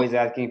 Yeah. Always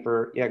asking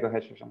for, go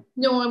ahead, Shoshana.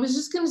 No, I was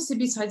just going to say,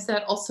 besides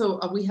that,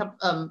 also, we have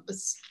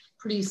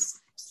pretty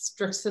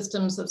strict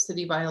systems of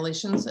city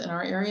violations in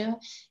our area.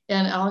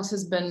 And Alex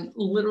has been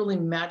literally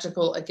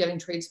magical at getting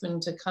tradesmen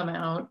to come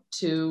out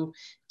to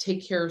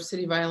take care of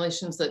city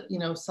violations that,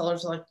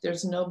 sellers are like,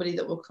 there's nobody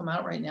that will come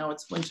out right now.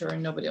 It's winter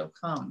and nobody will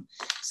come.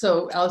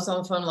 So Alex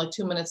on the phone, like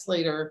 2 minutes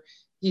later,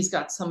 he's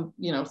got some,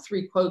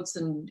 3 quotes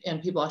and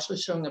people actually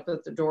showing up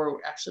at the door,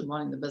 actually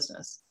wanting the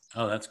business.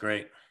 Oh, that's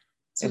great.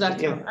 So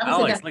that's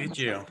Alex, look at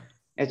you.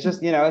 It's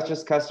just, it's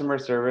just customer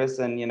service.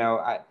 And,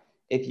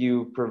 if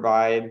you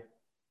provide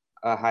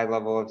a high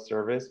level of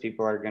service,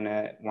 people are going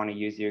to want to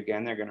use you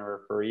again. They're going to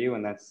refer you,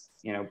 and that's,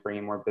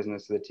 bringing more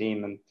business to the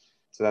team. And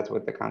so that's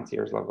what the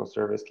concierge level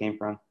service came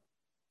from.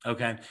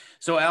 Okay.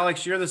 So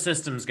Alex, you're the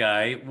systems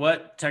guy.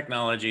 What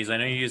technologies, I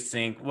know you use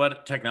Sync,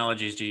 what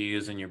technologies do you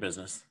use in your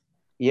business?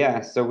 Yeah.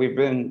 So we've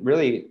been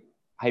really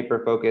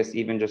hyper focused,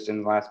 even just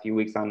in the last few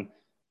weeks, on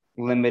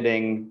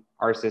limiting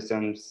our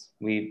systems.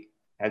 We've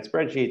had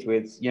spreadsheets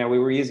with, we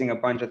were using a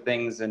bunch of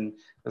things and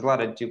there's a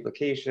lot of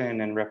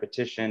duplication and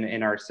repetition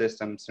in our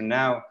system. So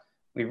now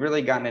we've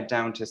really gotten it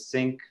down to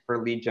Sync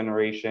for lead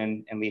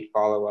generation and lead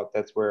follow-up.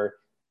 That's where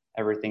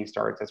everything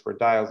starts. That's where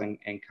dials and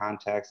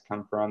contacts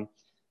come from.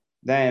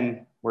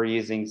 Then we're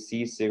using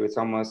Sisu. It's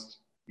almost,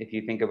 if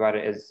you think about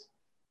it, as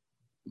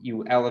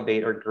you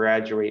elevate or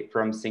graduate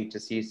from Sync to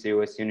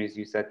Sisu as soon as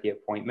you set the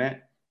appointment,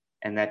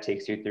 and that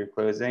takes you through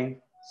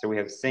closing. So we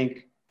have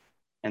Sync,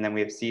 and then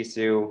we have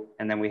Sisu,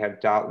 and then we have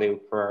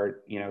Dotloop for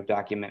our,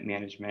 document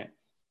management.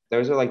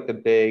 Those are like the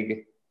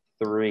big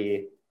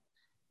 3.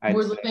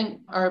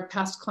 Our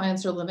past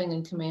clients are living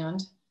in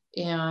Command,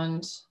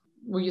 and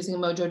we're using a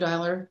Mojo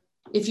dialer.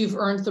 If you've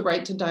earned the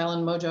right to dial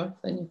in Mojo,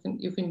 then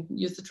you can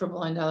use the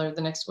 999 dialer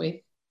the next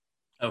week.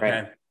 Okay.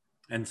 Right.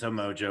 And so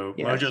Mojo,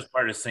 yes. Mojo's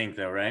part of Sync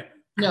though, right?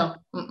 No,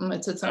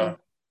 it's its own.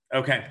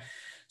 Okay.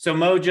 So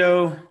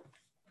Mojo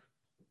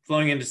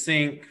flowing into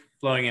Sync,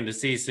 flowing into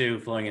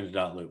Sisu, flowing into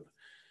Dotloop.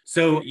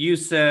 So you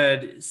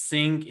said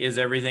Sync is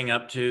everything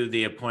up to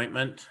the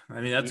appointment. I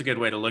mean, that's a good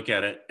way to look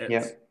at it.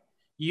 Yeah.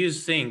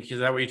 Use Sync. Is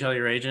that what you tell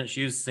your agents?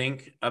 Use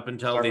Sync up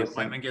until the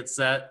appointment gets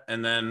set,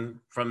 and then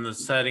from the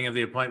setting of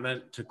the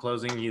appointment to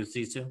closing, use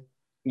Sisu?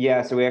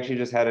 Yeah, so we actually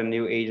just had a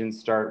new agent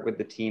start with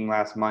the team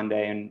last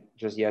Monday, and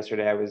just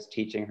yesterday I was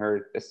teaching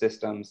her the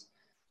systems,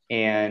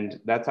 and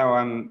that's how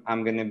I'm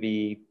going to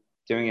be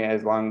doing it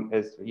as long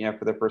as,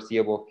 for the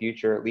foreseeable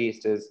future at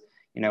least, is,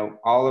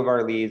 all of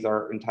our leads,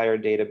 our entire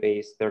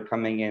database, they're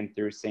coming in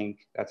through Sync.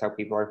 That's how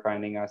people are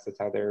finding us. That's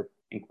how they're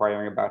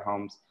inquiring about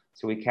homes.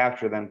 So we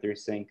capture them through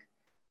Sync.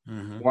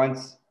 Mm-hmm.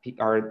 Once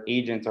our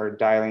agents are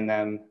dialing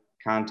them,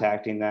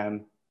 contacting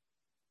them,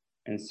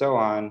 and so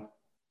on,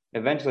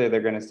 eventually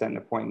they're going to set an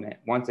appointment.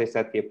 Once they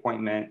set the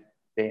appointment,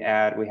 we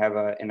have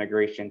an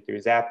integration through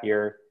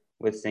Zapier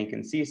with Sync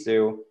and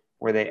Sisu,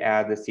 where they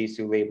add the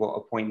Sisu label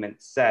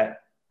appointment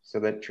set, so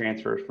that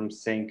transfers from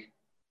Sync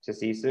to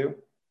Sisu.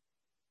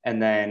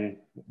 And then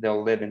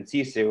they'll live in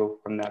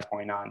Sisu from that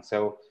point on.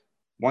 So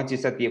once you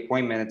set the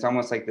appointment, it's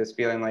almost like this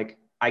feeling like,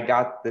 I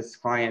got this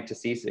client to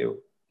Sisu,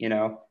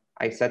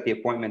 I set the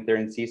appointment, they're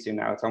in Sisu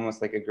now. It's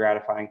almost like a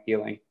gratifying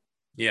feeling.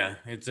 Yeah,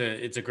 it's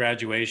a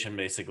graduation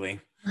basically.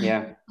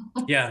 Yeah.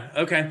 Yeah.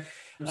 Okay.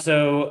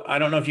 So I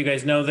don't know if you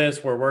guys know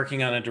this. We're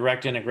working on a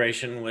direct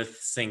integration with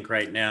Sync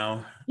right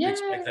now. Yay.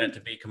 Expect that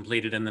to be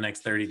completed in the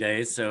next 30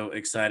 days. So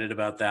excited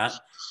about that.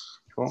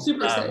 Cool.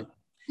 Super excited.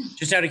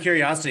 Just out of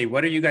curiosity,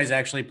 what are you guys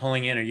actually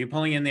pulling in? Are you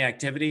pulling in the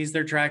activities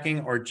they're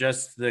tracking or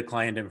just the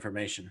client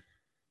information?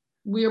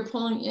 We are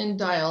pulling in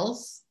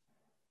dials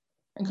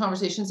and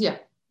conversations. Yeah.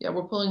 Yeah,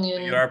 we're pulling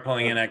in. You are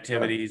pulling in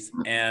activities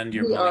and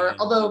you're We pulling are, in.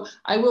 although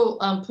I will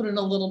put in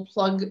a little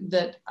plug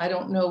that I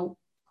don't know.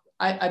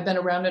 I've been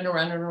around and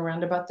around and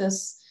around about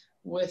this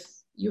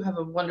with, you have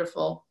a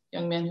wonderful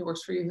young man who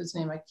works for you, whose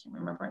name I can't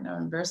remember right now.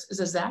 I'm embarrassed. Is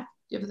it Zach?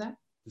 Do you have a Zach?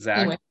 Zach.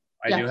 Anyway,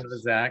 I do have a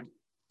Zach.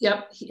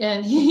 Yep.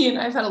 And he and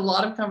I've had a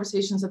lot of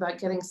conversations about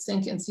getting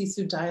Sync and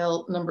Sisu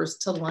dial numbers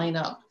to line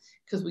up,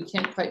 because we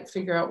can't quite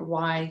figure out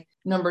why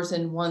numbers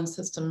in one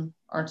system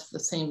aren't the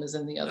same as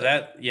in the other. I'll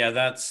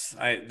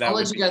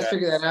let you guys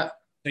figure that out.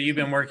 So you've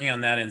been working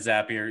on that in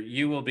Zapier.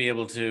 You will be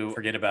able to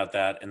forget about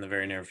that in the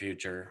very near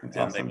future.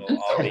 That's And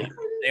awesome.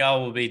 they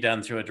all will be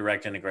done through a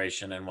direct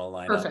integration and will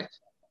line up. Perfect.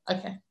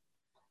 Okay.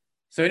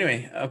 So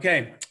anyway,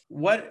 okay.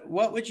 What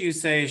would you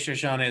say,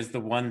 Shoshana, is the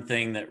one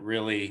thing that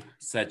really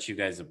sets you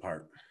guys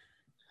apart?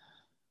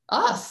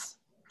 Us.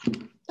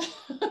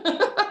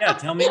 Yeah,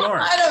 tell me more.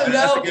 I don't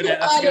know.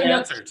 That's a good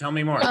answer. Tell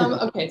me more.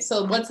 Okay,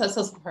 so what sets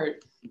us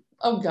apart?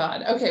 Oh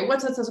God. Okay,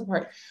 what sets us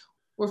apart?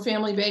 We're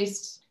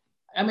family-based.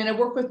 I mean, I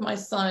work with my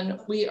son.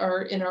 We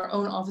are in our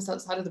own office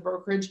outside of the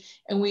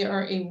brokerage, and we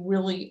are a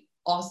really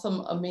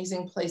awesome,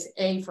 amazing place,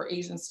 A, for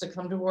agents to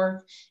come to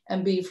work,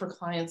 and B, for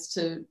clients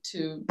to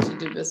do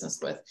business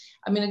with.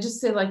 I mean, I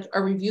just say, like,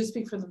 our reviews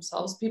speak for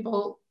themselves.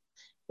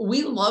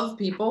 We love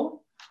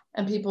people,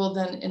 and people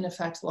then in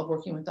effect love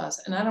working with us.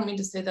 And I don't mean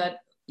to say that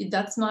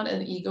that's not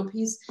an ego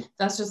piece.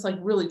 That's just like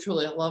really,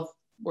 truly, I love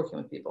working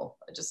with people.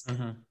 I just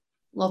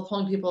love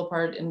pulling people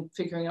apart and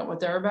figuring out what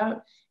they're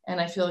about. And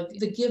I feel like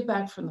the give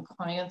back from the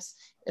clients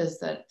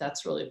is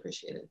that's really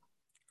appreciated.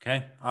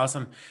 Okay,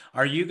 awesome.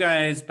 Are you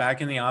guys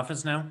back in the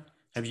office now?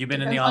 Have you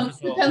been in the office?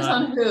 Depends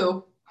on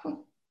who.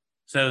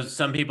 So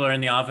some people are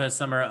in the office,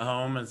 some are at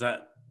home. Is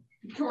that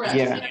correct?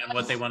 Yeah.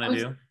 What they want to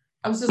do?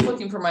 I was just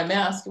looking for my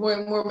mask.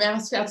 We're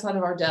masked outside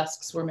of our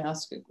desks. We're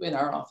masked in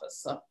our office.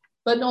 So,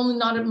 but only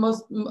not at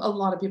most. A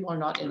lot of people are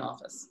not in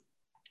office.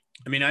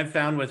 I mean, I've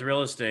found with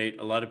real estate,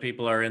 a lot of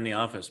people are in the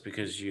office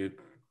because you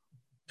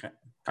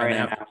kind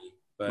of have to be.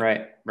 But,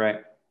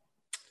 Right.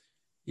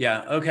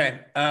 Yeah. Okay.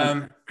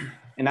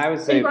 And I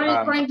would say, hey,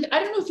 Brian,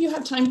 I don't know if you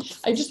have time.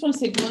 I just want to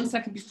say 1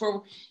 second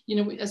before,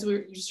 as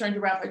we're starting to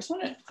wrap, I just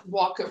want to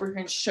walk over here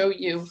and show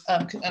you,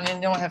 and I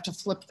know I have to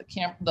flip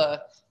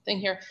the thing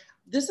here.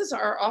 This is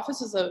our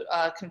office is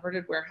a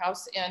converted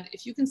warehouse. And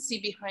if you can see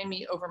behind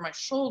me over my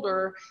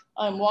shoulder,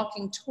 I'm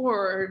walking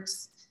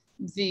towards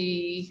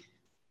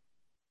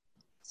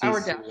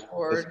our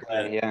dashboard.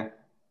 Yeah.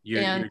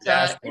 Your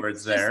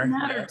dashboard's there. It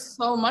mattered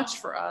so much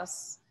for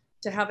us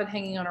to have it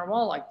hanging on our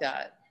wall like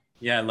that.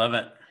 Yeah, I love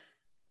it.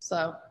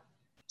 So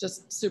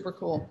just super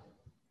cool.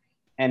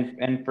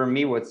 And for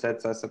me, what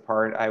sets us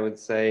apart, I would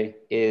say,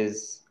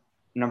 is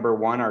number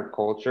one, our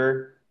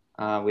culture.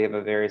 We have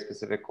a very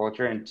specific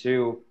culture. And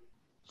two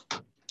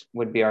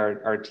would be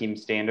our team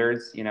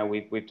standards.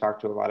 We've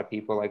talked to a lot of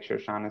people, like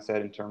Shoshana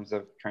said, in terms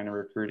of trying to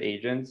recruit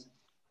agents.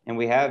 And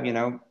we have,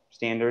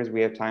 standards,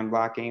 we have time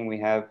blocking, we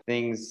have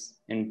things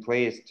in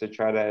place to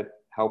try to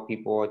help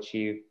people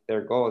achieve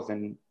their goals.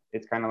 And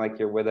it's kind of like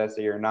you're with us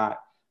or you're not,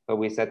 but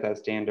we set that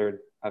standard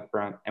up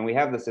front. And we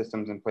have the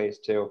systems in place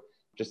too.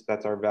 Just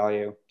that's our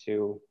value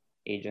to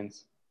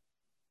agents.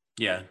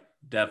 Yeah,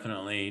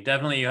 definitely.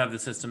 Definitely you have the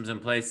systems in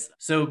place.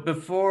 So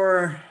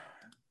before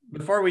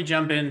we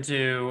jump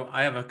into,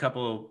 I have a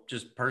couple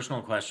just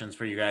personal questions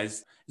for you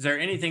guys. Is there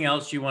anything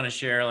else you want to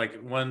share?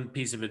 Like one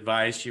piece of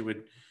advice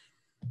you'd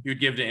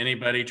give to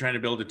anybody trying to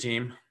build a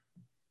team?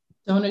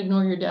 Don't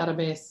ignore your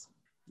database.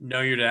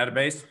 Know your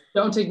database?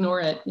 Don't ignore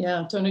it.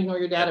 Yeah, don't ignore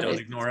your database. Don't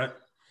ignore it.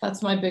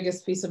 That's my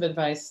biggest piece of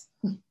advice.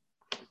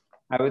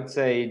 I would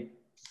say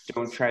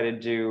don't try to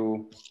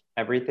do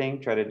everything.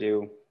 Try to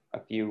do a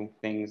few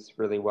things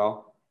really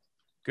well.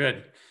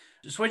 Good.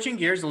 Switching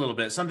gears a little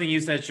bit, something you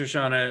said,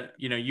 Shoshana,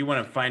 you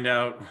want to find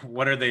out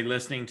what are they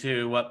listening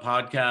to, what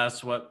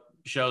podcasts, what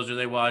shows are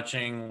they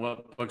watching,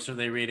 what books are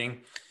they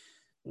reading?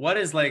 What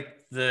is like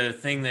the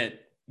thing that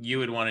you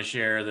would want to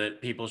share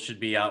that people should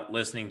be out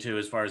listening to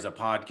as far as a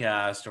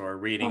podcast or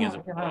reading as a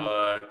book?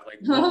 Like,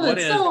 what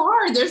That's is so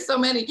hard. There's so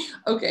many.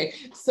 Okay,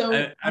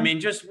 so I mean,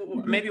 just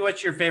maybe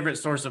what's your favorite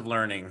source of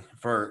learning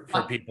for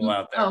people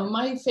out there? Oh,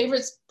 my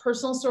favorite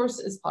personal source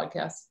is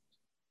podcasts.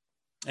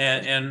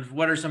 And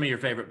what are some of your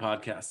favorite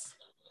podcasts?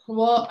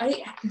 Well,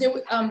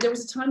 there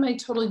was a time I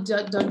totally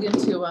dug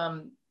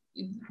into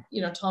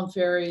Tom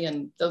Ferry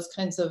and those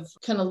kinds of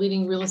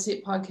leading real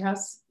estate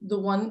podcasts. The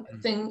one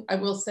thing I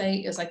will say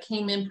is I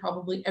came in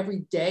probably every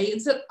day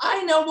and said,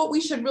 I know what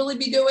we should really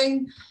be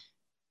doing,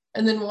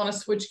 and then want to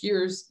switch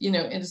gears,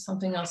 into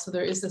something else. So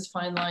there is this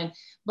fine line.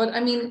 But I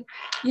mean,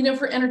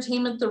 for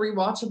entertainment, the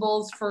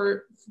rewatchables,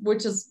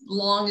 which is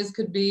long as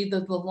could be,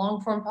 the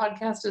long form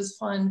podcast is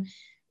fun.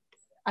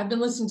 I've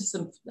been listening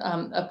to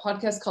a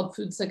podcast called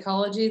Food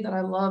Psychology that I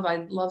love.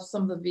 I love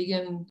some of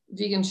the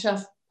vegan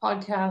chef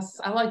podcasts.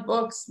 I like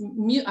books.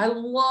 I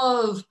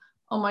love,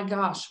 oh my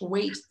gosh,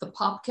 Wait, the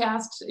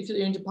Popcast. If you're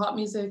into pop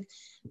music,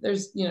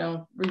 there's,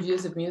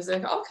 reviews of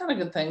music, all kind of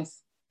good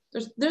things.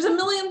 There's a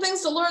million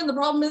things to learn. The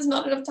problem is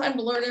not enough time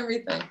to learn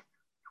everything.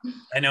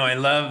 I know.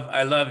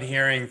 I love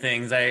hearing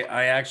things. I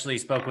actually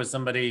spoke with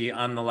somebody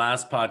on the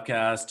last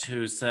podcast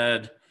who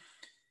said,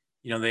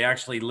 they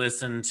actually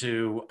listen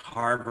to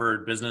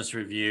Harvard Business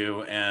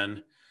Review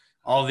and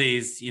all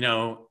these,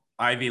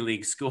 Ivy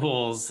League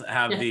schools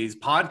have these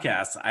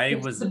podcasts. I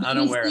was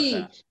unaware of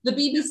that. The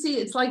BBC,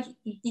 it's like,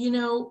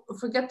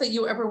 forget that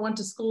you ever went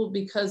to school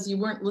because you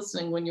weren't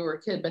listening when you were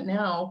a kid, but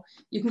now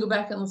you can go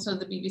back and listen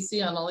to the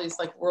BBC on all these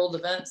like world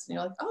events and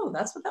you're like, oh,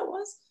 that's what that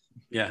was?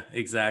 Yeah,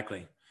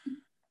 exactly.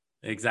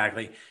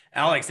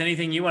 Alex,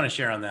 anything you want to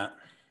share on that?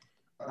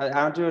 I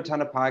don't do a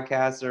ton of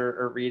podcasts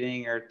or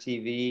reading or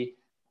TV,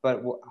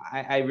 but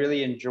I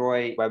really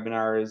enjoy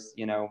webinars,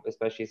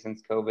 especially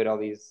since COVID, all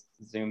these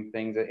Zoom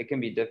things. It can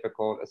be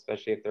difficult,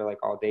 especially if they're like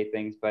all day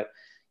things. But,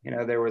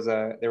 there was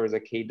a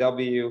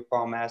KW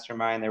Fall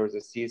Mastermind. There was a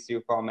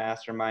CSU Fall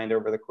Mastermind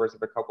over the course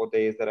of a couple of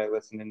days that I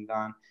listened in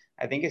on.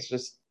 I think it's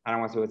just, I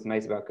don't want to say what's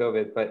nice about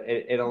COVID, but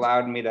it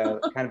allowed me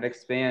to kind of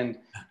expand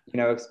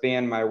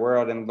my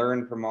world and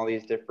learn from all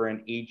these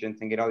different agents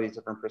and get all these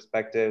different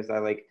perspectives. I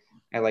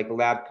like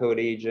Lab Code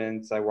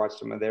Agents. I watch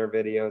some of their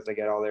videos. I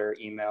get all their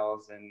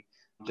emails and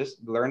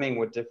just learning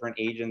what different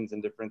agents in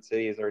different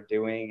cities are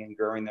doing and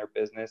growing their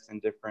business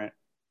and different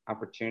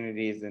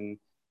opportunities and,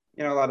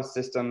 a lot of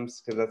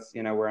systems, because that's,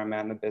 where I'm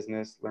at in the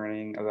business,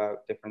 learning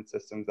about different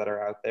systems that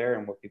are out there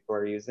and what people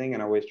are using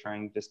and always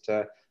trying just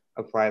to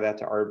apply that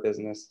to our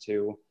business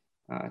to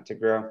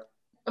grow.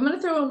 I'm going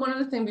to throw in one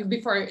other thing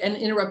before I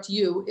interrupt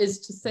you, is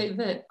to say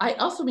that I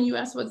also, when you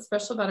asked what's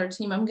special about our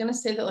team, I'm going to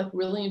say that like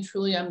really and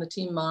truly, I'm the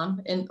team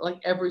mom in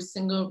like every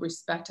single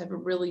respect. I have a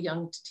really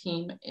young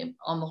team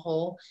on the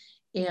whole.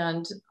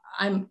 And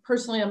I'm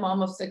personally a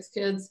mom of 6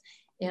 kids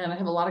and I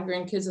have a lot of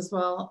grandkids as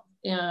well.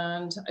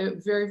 And I'm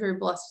very, very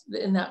blessed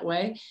in that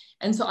way.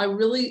 And so I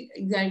really,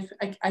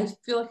 I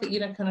feel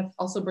like, kind of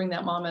also bring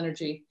that mom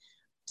energy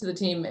to the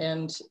team,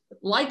 and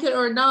like it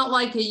or not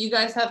like it, you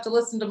guys have to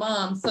listen to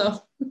mom.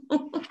 So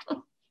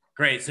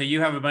great. So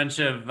you have a bunch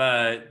of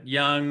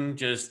young,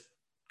 just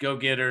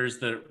go-getters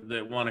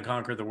that want to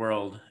conquer the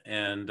world,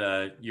 and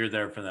you're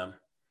there for them.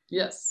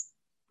 Yes.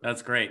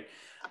 That's great.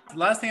 The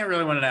last thing I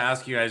really wanted to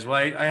ask you guys, well,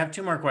 I have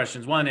 2 more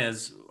questions. One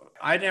is,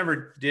 I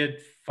never did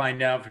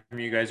find out from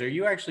you guys, are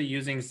you actually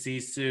using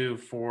Sisu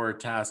for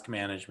task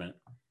management?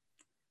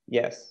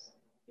 Yes,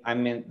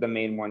 I'm the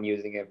main one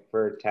using it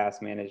for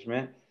task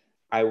management.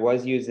 I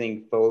was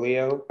using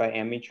Folio by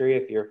Amitree,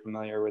 if you're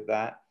familiar with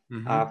that,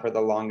 for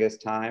the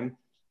longest time,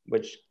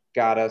 which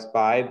got us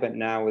by. But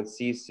now with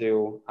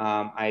Sisu,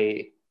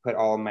 I put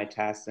all of my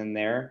tasks in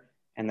there,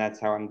 and that's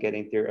how I'm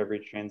getting through every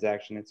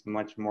transaction. It's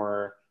much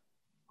more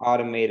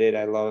automated.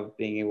 I love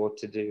being able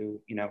to do,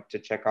 to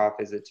check off,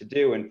 is it to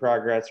do, in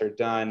progress, or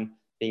done,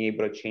 being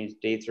able to change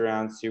dates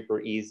around,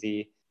 super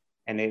easy.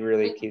 And it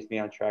really keeps me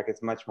on track.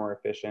 It's much more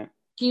efficient.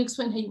 Can you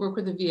explain how you work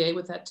with the VA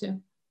with that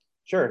too?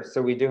 Sure.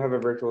 So we do have a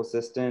virtual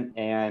assistant,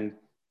 and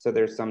so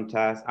there's some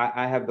tasks.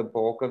 I have the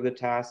bulk of the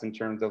tasks in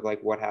terms of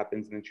like what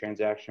happens in the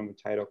transaction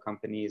with title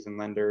companies and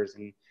lenders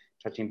and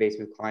touching base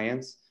with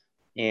clients.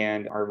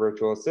 And our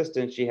virtual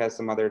assistant, she has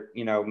some other,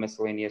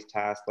 miscellaneous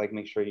tasks, like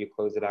make sure you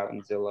close it out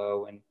in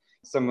Zillow and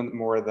some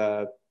more of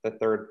the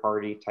third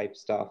party type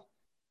stuff.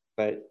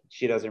 But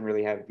she doesn't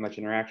really have much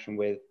interaction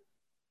with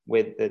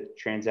the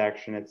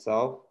transaction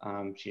itself.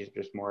 She's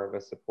just more of a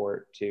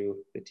support to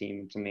the team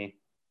and to me.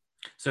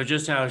 So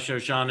just how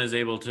Shoshana is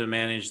able to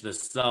manage the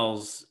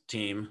sales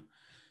team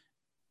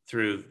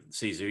through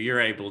Sisu,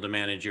 you're able to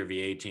manage your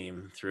VA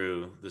team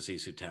through the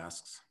Sisu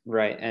tasks.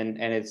 Right. And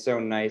it's so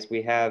nice.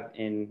 We have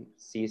in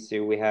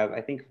Sisu, we have,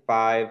 I think,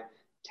 5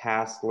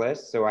 task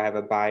lists. So I have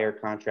a buyer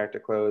contract to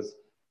close,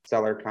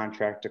 seller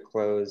contract to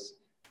close,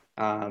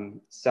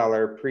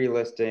 seller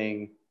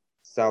pre-listing,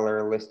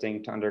 seller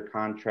listing to under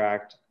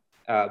contract,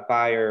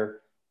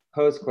 buyer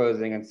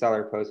post-closing, and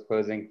seller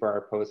post-closing for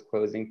our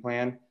post-closing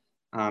plan.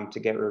 To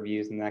get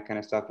reviews and that kind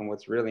of stuff. And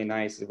what's really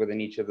nice is within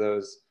each of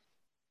those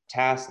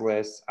task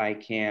lists, I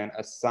can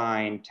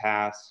assign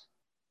tasks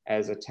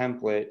as a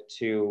template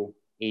to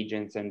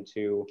agents and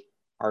to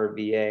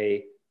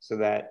RVA so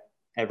that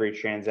every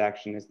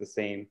transaction is the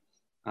same,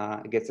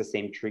 gets the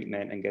same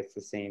treatment and gets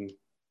the same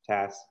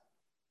task.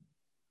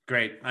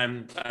 Great.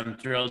 I'm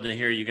thrilled to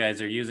hear you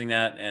guys are using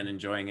that and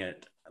enjoying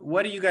it.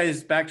 What do you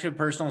guys, back to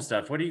personal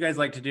stuff, what do you guys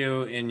like to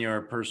do in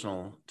your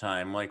personal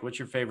time? Like, what's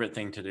your favorite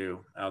thing to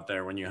do out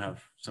there when you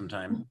have some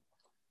time?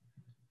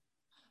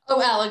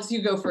 Oh, Alex,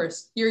 you go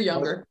first. You're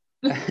younger.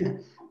 I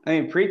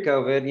mean,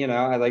 pre-COVID, you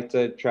know, I like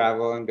to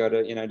travel and go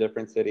to, you know,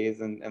 different cities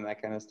and that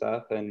kind of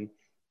stuff. And,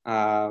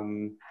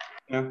 you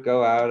know,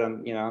 go out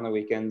and, you know, on the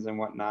weekends and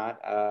whatnot.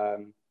 I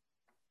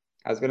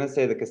was going to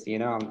say the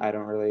casino. I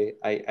don't really,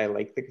 I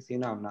like the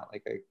casino. I'm not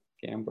like a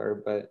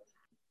gambler, but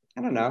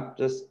I don't know,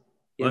 just,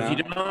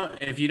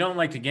 if you don't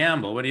like to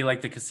gamble, what do you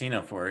like the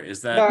casino for?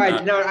 Is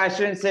that no, I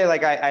shouldn't say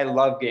like I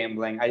love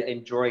gambling. I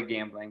enjoy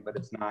gambling, but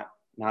it's not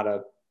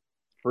a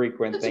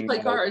frequent thing. You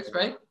play cards,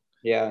 right?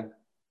 Yeah.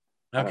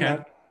 Okay.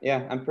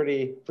 Yeah, I'm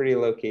pretty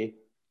low key.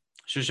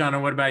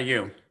 Shoshana, what about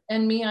you?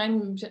 And me,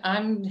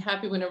 I'm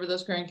happy whenever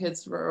those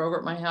grandkids are over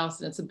at my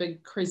house and it's a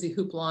big crazy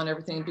hoopla and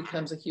everything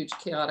becomes a huge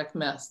chaotic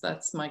mess.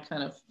 That's my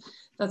kind of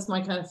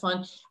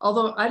fun.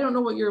 Although I don't know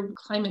what your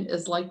climate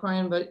is like,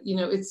 Brian, but you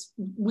know,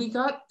 we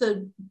got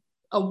the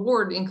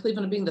award in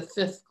Cleveland of being the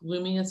 5th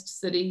gloomiest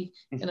city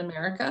in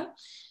America.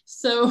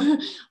 So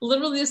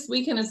literally this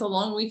weekend, it's a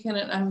long weekend.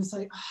 And I was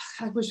like,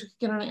 oh, I wish we could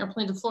get on an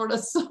airplane to Florida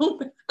so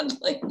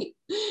badly.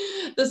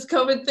 This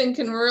COVID thing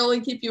can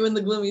really keep you in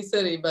the gloomy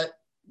city, but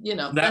you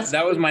know.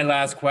 That was my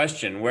last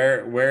question.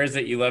 Where is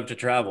it you love to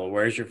travel?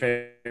 Where's your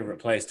favorite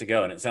place to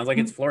go? And it sounds like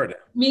it's Florida.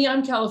 Me,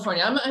 I'm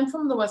California. I'm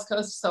from the West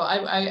Coast. So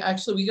I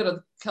actually, we go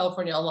to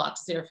California a lot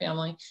to see our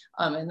family.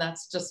 And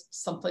that's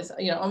just someplace,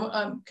 you know,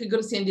 I could go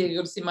to San Diego,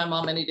 go to see my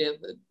mom any day of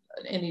the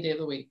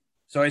week.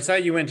 So I saw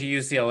you went to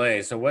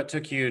UCLA. So what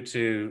took you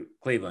to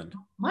Cleveland?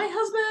 My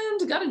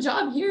husband got a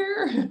job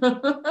here.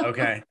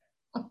 Okay.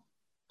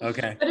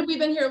 But we've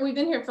been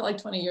here for like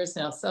 20 years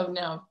now. So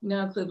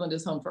now Cleveland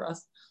is home for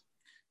us.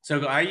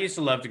 So I used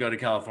to love to go to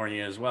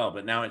California as well,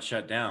 but now it's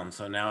shut down.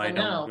 So now I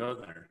don't go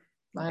there.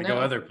 I go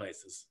other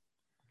places.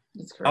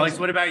 It's crazy. Alex,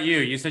 what about you?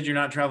 You said you're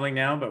not traveling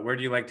now, but where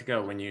do you like to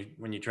go when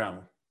you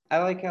travel? I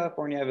like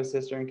California. I have a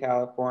sister in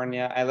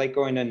California. I like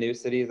going to new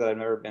cities that I've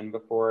never been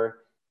before.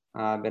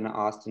 I've been to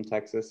Austin,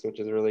 Texas, which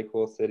is a really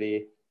cool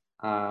city.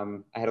 I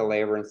had a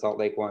layover in Salt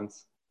Lake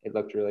once. It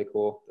looked really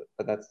cool,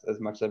 but that's as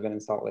much as I've been in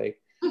Salt Lake.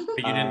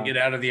 But you didn't get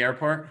out of the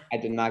airport? I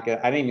didn't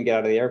even get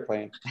out of the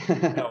airplane.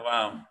 Oh,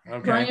 wow.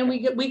 Okay. Brian,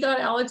 we got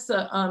Alex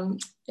a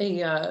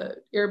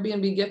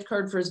Airbnb gift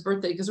card for his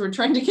birthday because we're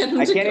trying to get him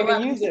to go. I can't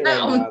even use it right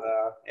now,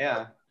 though.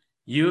 Yeah.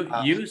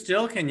 You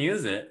still can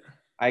use it.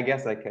 I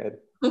guess I could.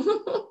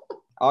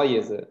 I'll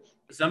use it.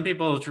 Some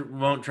people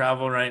won't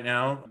travel right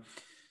now.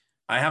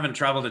 I haven't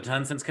traveled a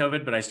ton since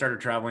COVID, but I started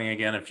traveling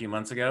again a few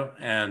months ago.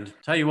 And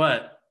tell you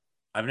what,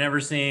 I've never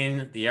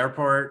seen the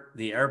airport,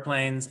 the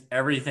airplanes,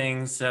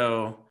 everything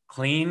so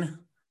clean.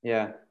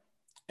 Yeah.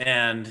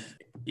 And,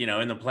 you know,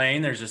 in the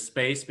plane, there's a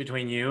space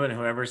between you and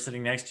whoever's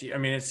sitting next to you. I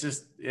mean, it's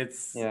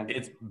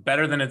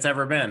better than it's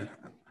ever been.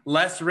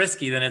 Less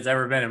risky than it's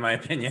ever been, in my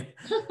opinion.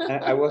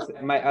 I will say,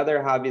 my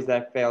other hobbies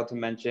that I failed to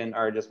mention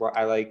are just what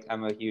I like.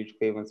 I'm a huge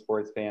Cleveland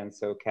sports fan.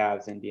 So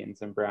Cavs,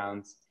 Indians, and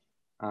Browns.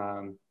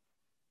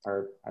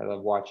 I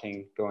love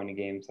watching, going to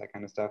games, that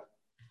kind of stuff.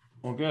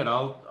 Well, good.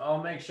 I'll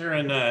make sure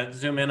and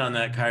zoom in on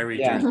that Kyrie.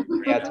 Yeah,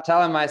 yeah.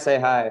 Tell him I say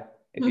hi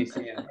if you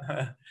see him.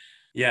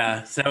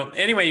 Yeah. So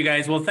anyway, you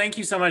guys, well, thank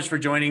you so much for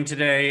joining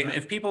today.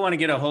 If people want to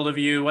get a hold of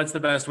you, what's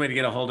the best way to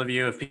get a hold of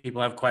you if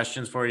people have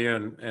questions for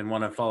you and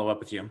want to follow up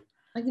with you?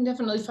 I can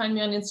definitely find me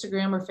on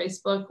Instagram or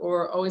Facebook,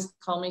 or always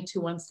call me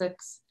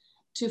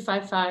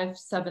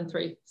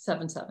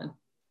 216-255-7377.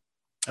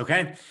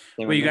 Okay.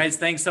 Well, you guys,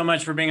 thanks so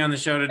much for being on the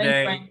show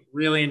today. Thanks,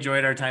 really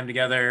enjoyed our time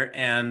together.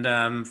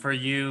 And for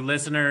you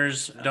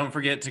listeners, don't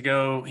forget to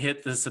go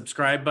hit the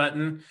subscribe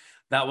button.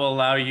 That will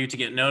allow you to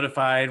get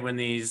notified when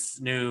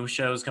these new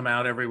shows come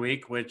out every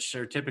week, which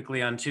are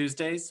typically on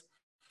Tuesdays.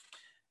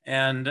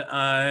 And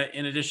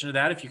in addition to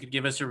that, if you could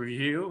give us a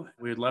review,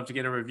 we would love to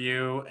get a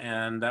review,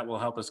 and that will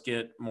help us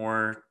get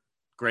more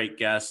great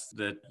guests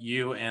that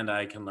you and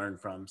I can learn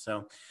from.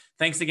 So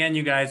thanks again,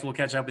 you guys. We'll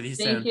catch up with you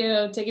soon. Thank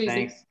you. Take it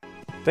easy.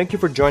 Thank you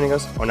for joining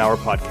us on our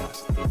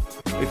podcast.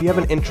 If you have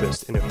an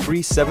interest in a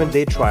free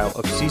 7-day trial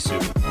of Sisu,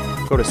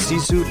 go to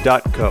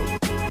sisu.co,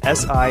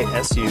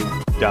 sisu.co.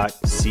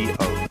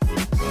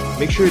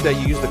 Make sure that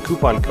you use the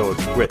coupon code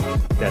GRIT,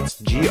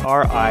 that's GRIT,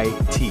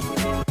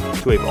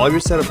 to waive all your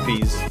setup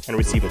fees and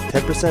receive a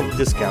 10%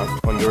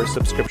 discount on your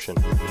subscription.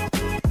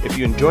 If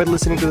you enjoyed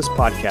listening to this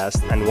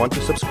podcast and want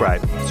to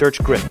subscribe,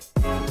 search GRIT,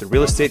 the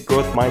Real Estate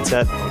Growth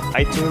Mindset, on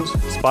iTunes,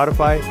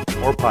 Spotify,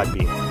 or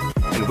Podbean.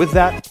 And with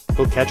that,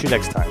 we'll catch you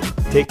next time.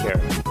 Take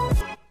care.